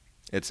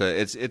 it's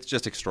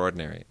just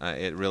extraordinary.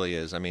 It really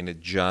is. I mean, it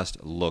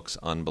just looks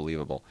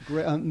unbelievable.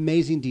 Great,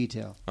 amazing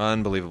detail.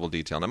 Unbelievable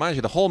detail. Now, mind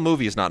you, the whole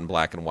movie is not in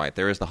black and white.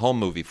 There is the home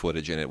movie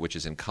footage in it, which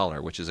is in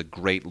color, which is a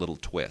great little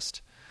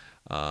twist.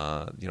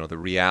 The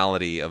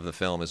reality of the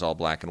film is all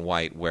black and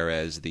white,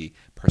 whereas the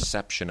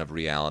perception of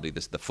reality,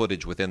 the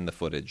footage within the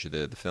footage,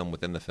 the film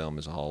within the film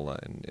is all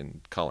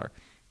in color.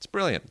 It's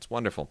brilliant. It's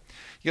wonderful.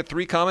 You get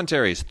 3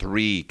 commentaries.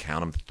 3,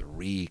 count them,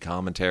 3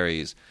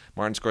 commentaries.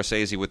 Martin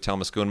Scorsese with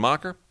Thelma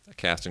Schoonmaker, a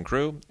cast and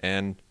crew,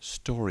 and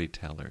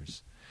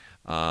storytellers.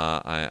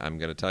 I'm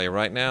going to tell you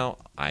right now,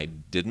 I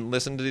didn't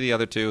listen to the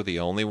other 2. The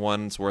only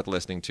ones worth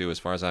listening to, as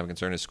far as I'm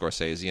concerned, is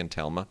Scorsese and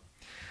Thelma.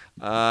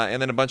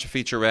 And then a bunch of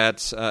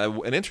featurettes.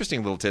 An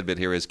interesting little tidbit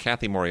here is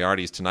Kathy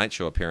Moriarty's Tonight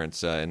Show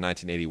appearance in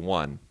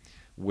 1981,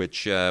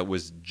 which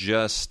was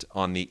just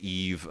on the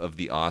eve of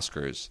the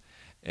Oscars.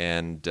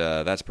 And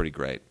that's pretty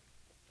great.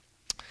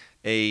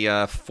 A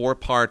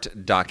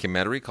 4-part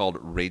documentary called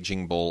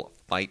Raging Bull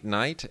Fight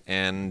Night,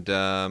 and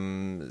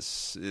then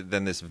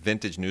this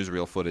vintage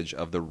newsreel footage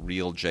of the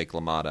real Jake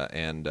LaMotta,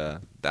 and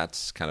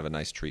that's kind of a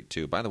nice treat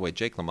too. By the way,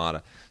 Jake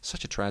LaMotta,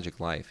 such a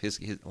tragic life. His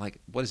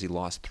what has he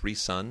lost? 3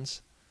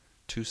 sons,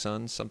 2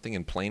 sons, something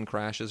in plane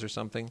crashes or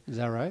something. Is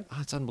that right?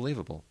 Oh, it's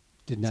unbelievable.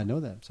 Did not know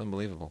that. It's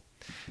unbelievable.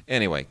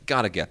 Anyway,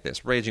 gotta get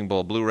this Raging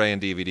Bull Blu-ray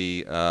and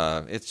DVD.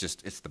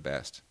 It's the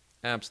best.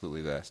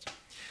 Absolutely the best.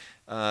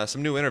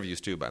 Some new interviews,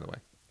 too, by the way.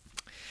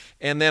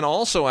 And then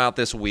also out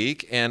this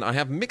week, and I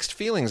have mixed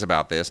feelings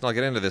about this, and I'll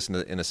get into this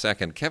in a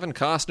second, Kevin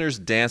Costner's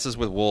Dances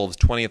with Wolves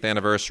 20th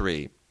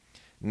anniversary.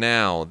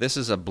 Now, this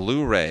is a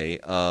Blu-ray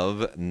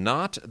of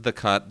not the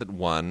cut that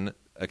won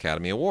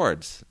Academy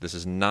Awards. This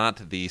is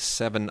not the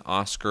 7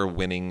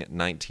 Oscar-winning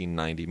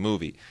 1990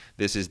 movie.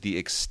 This is the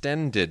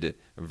extended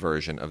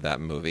version of that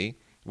movie,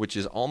 which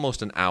is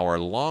almost an hour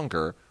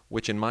longer,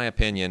 which in my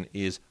opinion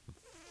is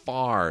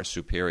far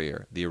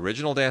superior. The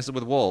original Dances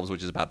with Wolves,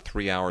 which is about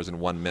 3 hours and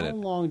 1 minute. How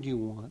long do you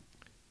want?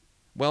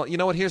 Well, you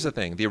know what? Here's the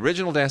thing. The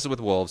original Dances with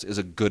Wolves is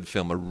a good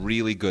film, a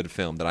really good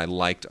film that I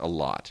liked a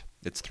lot.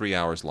 It's 3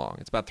 hours long.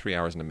 It's about 3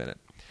 hours and a minute.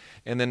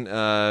 And then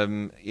I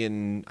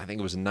think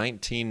it was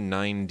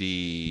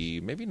 1990,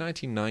 maybe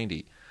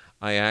 1990,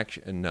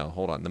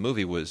 the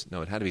movie was,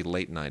 it had to be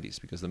late 90s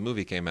because the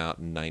movie came out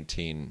in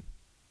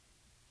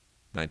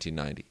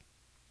 1990.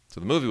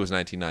 So the movie was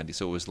 1990,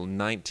 so it was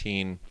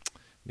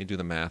let me do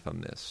the math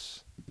on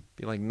this. It'd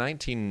be like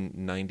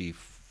 1990,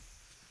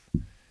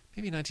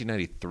 maybe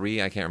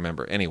 1993. I can't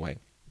remember. Anyway,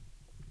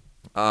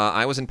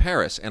 I was in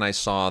Paris, and I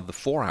saw the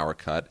 4-hour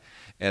cut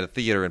at a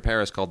theater in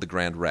Paris called the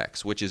Grand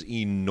Rex, which is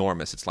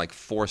enormous. It's like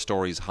 4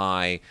 stories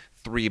high,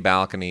 3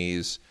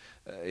 balconies.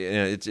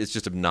 It's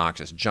just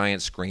obnoxious.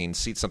 Giant screen,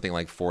 seats something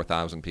like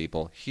 4,000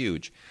 people.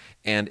 Huge.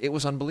 And it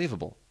was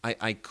unbelievable.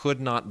 I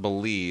could not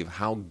believe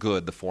how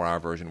good the 4-hour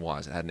version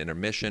was. It had an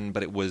intermission,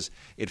 but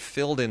it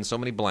filled in so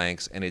many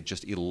blanks, and it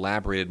just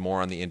elaborated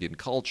more on the Indian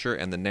culture,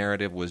 and the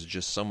narrative was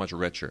just so much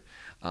richer.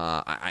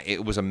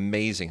 It was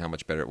amazing how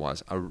much better it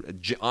was.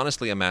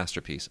 Honestly, a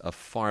masterpiece, a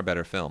far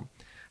better film.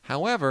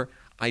 However,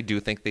 I do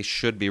think they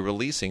should be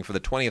releasing, for the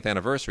 20th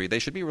anniversary, they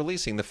should be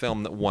releasing the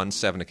film that won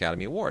 7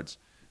 Academy Awards.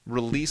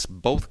 Release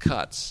both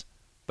cuts,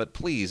 but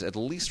please at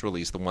least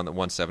release the one that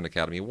won 7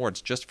 Academy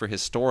Awards just for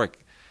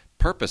historic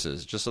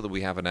purposes, just so that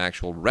we have an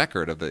actual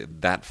record of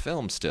that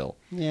film still.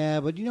 Yeah,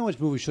 but you know which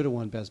movie should have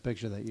won Best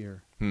Picture that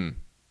year?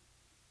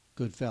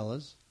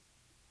 Goodfellas.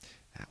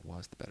 That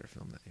was the better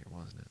film that year,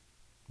 wasn't it?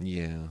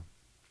 Yeah.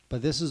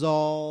 But this is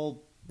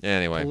all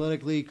Anyway,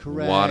 politically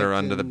correct. water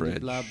under the and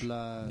bridge. Blah,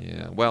 blah.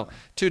 Yeah. Well,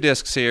 2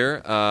 discs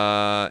here.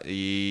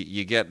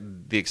 You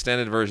get the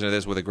extended version of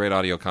this with a great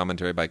audio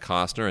commentary by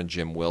Costner and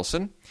Jim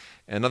Wilson.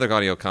 Another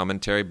audio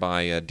commentary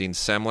by Dean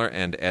Semler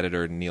and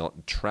editor Neil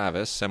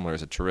Travis. Semler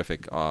is a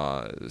terrific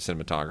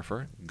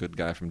cinematographer, good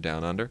guy from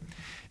Down Under.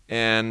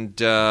 And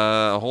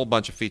a whole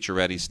bunch of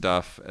featurette-y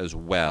stuff as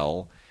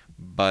well,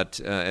 but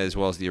as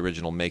well as the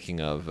original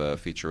making of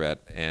featurette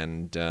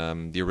and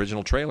the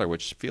original trailer,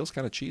 which feels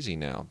kind of cheesy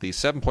now. The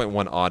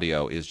 7.1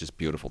 audio is just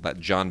beautiful. That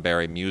John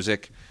Barry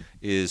music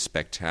is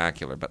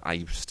spectacular, but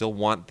I still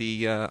want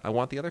the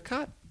other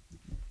cut.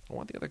 I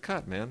want the other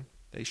cut, man.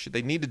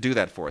 They need to do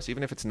that for us,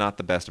 even if it's not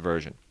the best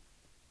version.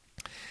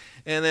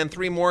 And then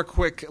 3 more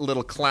quick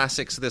little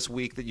classics this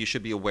week that you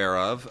should be aware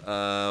of.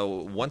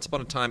 Once Upon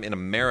a Time in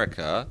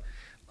America,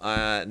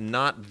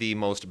 not the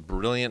most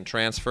brilliant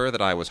transfer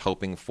that I was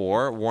hoping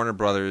for. Warner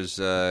Brothers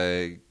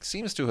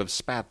seems to have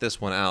spat this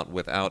one out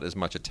without as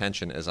much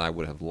attention as I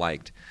would have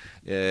liked.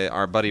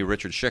 Our buddy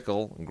Richard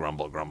Schickel,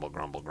 grumble, grumble,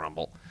 grumble,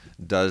 grumble,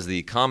 does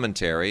the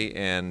commentary,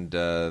 and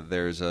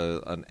there's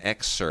an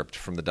excerpt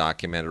from the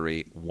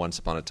documentary Once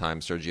Upon a Time,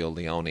 Sergio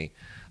Leone,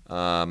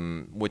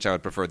 which I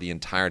would prefer the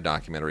entire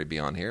documentary be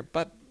on here,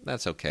 but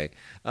that's okay.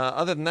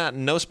 Other than that,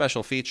 no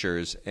special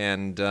features,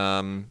 and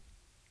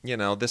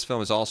this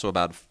film is also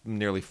about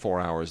nearly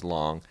 4 hours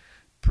long.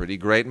 Pretty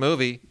great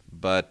movie,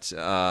 but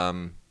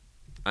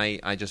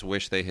I just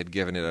wish they had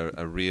given it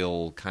a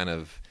real kind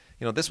of...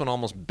 this one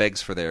almost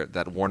begs for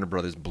that Warner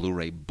Brothers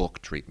Blu-ray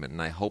book treatment,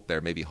 and I hope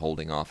they're maybe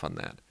holding off on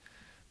that.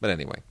 But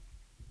anyway,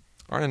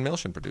 Arnon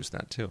Milchan produced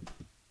that too.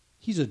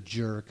 He's a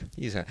jerk.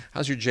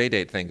 How's your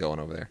J-Date thing going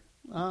over there?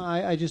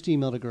 I just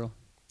emailed a girl.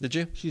 Did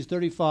you? She's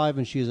 35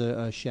 and she's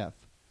a chef.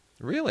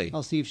 Really?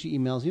 I'll see if she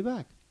emails me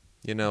back.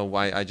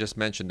 I just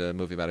mentioned a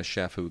movie about a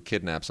chef who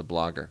kidnaps a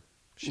blogger.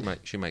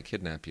 She might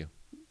kidnap you.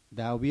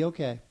 That would be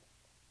okay.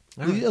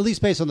 Right. At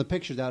least based on the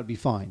picture, that would be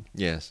fine.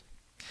 Yes.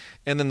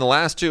 And then the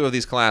last 2 of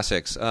these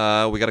classics, we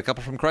got a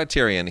couple from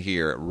Criterion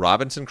here.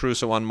 Robinson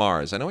Crusoe on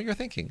Mars. I know what you're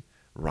thinking.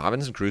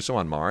 Robinson Crusoe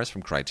on Mars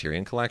from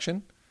Criterion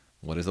Collection?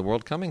 What is the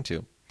world coming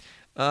to?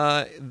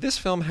 This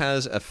film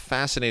has a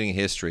fascinating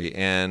history,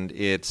 and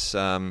it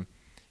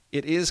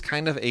is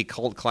kind of a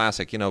cult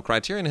classic.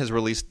 Criterion has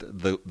released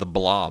the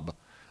Blob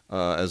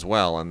as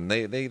well, and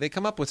they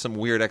come up with some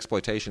weird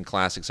exploitation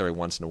classics every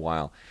once in a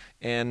while.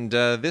 And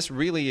this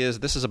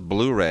is a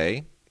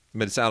Blu-ray,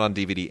 but it's out on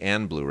DVD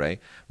and Blu-ray.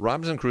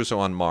 Robinson Crusoe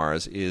on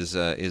Mars is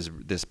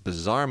this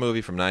bizarre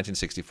movie from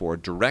 1964,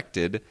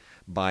 directed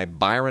by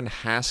Byron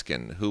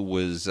Haskin, who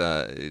was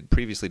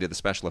previously did the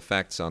special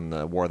effects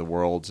on War of the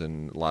Worlds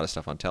and a lot of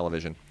stuff on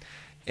television.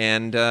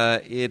 And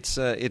it's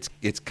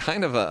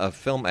kind of a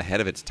film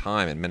ahead of its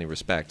time in many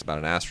respects, about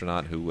an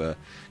astronaut who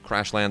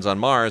crash lands on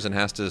Mars and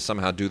has to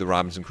somehow do the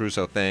Robinson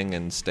Crusoe thing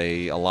and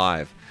stay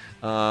alive.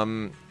 A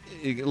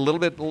little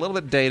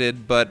bit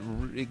dated, but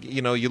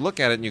you look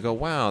at it and you go,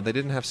 wow, they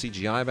didn't have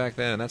CGI back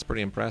then, and that's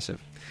pretty impressive.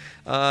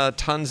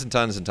 Tons and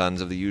tons and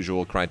tons of the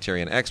usual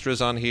Criterion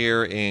extras on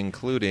here,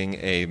 including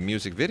a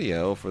music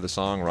video for the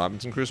song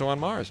Robinson Crusoe on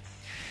Mars.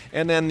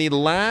 And then the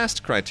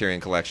last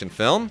Criterion Collection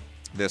film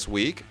this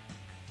week,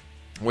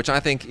 which I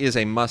think is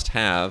a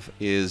must-have,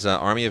 is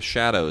Army of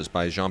Shadows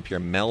by Jean-Pierre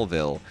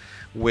Melville,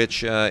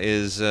 which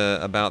is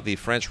about the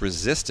French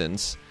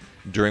resistance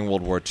during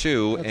World War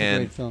II. That's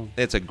and a great film.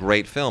 It's a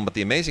great film, but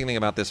the amazing thing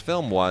about this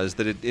film was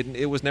that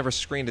it was never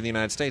screened in the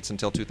United States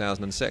until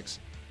 2006.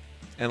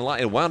 And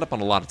it wound up on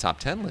a lot of top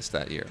 10 lists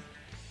that year.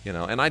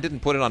 And I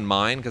didn't put it on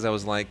mine because I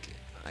was like,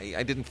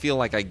 I didn't feel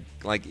like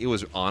it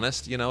was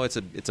honest.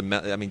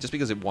 I mean, just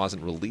because it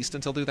wasn't released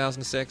until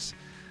 2006,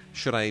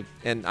 should I?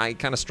 And I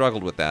kind of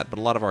struggled with that, but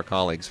a lot of our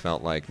colleagues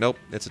felt like, nope,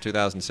 it's a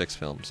 2006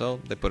 film,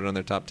 so they put it on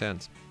their top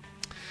 10s.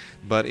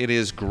 But it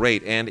is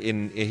great, and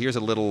here's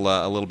a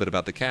little bit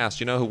about the cast.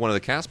 You know who one of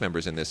the cast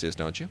members in this is,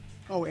 don't you?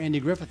 Oh,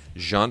 Andy Griffith.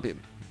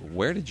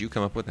 Where did you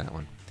come up with that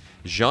one?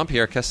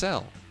 Jean-Pierre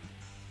Cassel.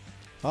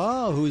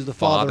 Oh, who's the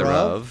father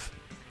of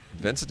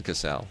Vincent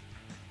Cassel,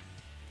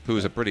 who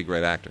is a pretty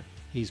great actor.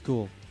 He's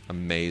cool.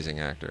 Amazing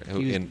actor.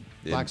 He was in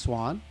Black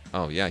Swan.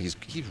 Oh, yeah, he's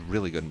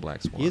really good in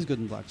Black Swan. He is good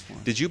in Black Swan.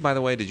 Did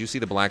you see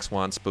the Black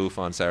Swan spoof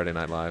on Saturday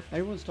Night Live?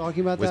 Everyone's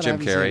talking about with that.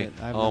 With Jim Carrey?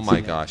 Oh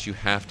my gosh, it. you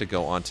have to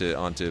go onto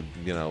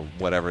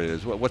whatever it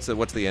is. What's the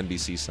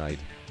NBC site?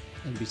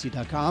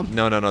 NBC.com?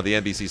 No, the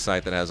NBC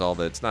site that has all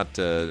the... It's not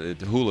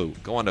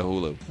Hulu. Go on to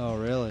Hulu. Oh,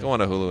 really? Go on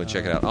to Hulu and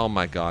check it out. Oh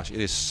my gosh, it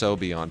is so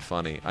beyond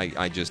funny.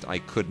 I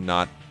could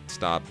not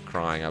stop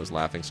crying. I was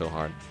laughing so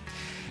hard.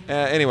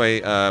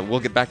 Anyway,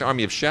 we'll get back to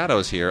Army of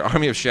Shadows here.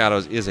 Army of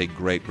Shadows is a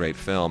great, great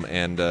film,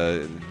 and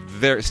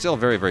still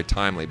very, very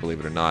timely,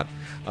 believe it or not.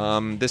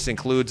 This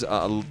includes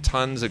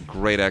tons of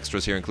great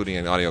extras here, including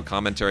an audio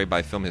commentary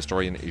by film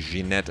historian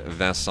Ginette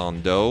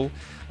Vincent-Doe,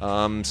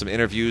 some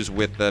interviews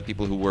with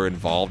people who were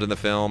involved in the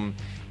film,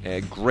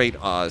 great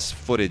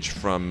footage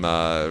from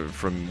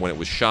when it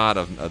was shot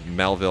of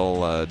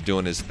Melville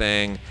doing his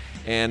thing,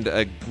 and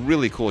a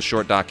really cool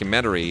short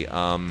documentary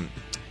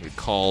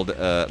called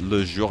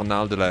Le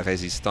Journal de la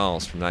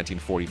Résistance from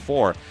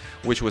 1944,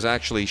 which was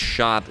actually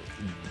shot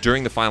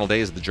during the final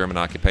days of the German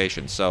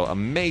occupation. So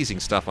amazing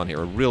stuff on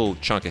here, a real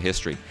chunk of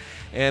history.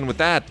 And with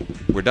that,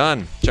 we're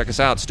done. Check us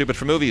out, Stupid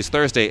for Movies,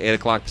 Thursday, 8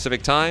 o'clock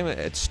Pacific Time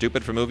at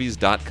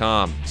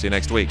stupidformovies.com. See you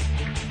next week.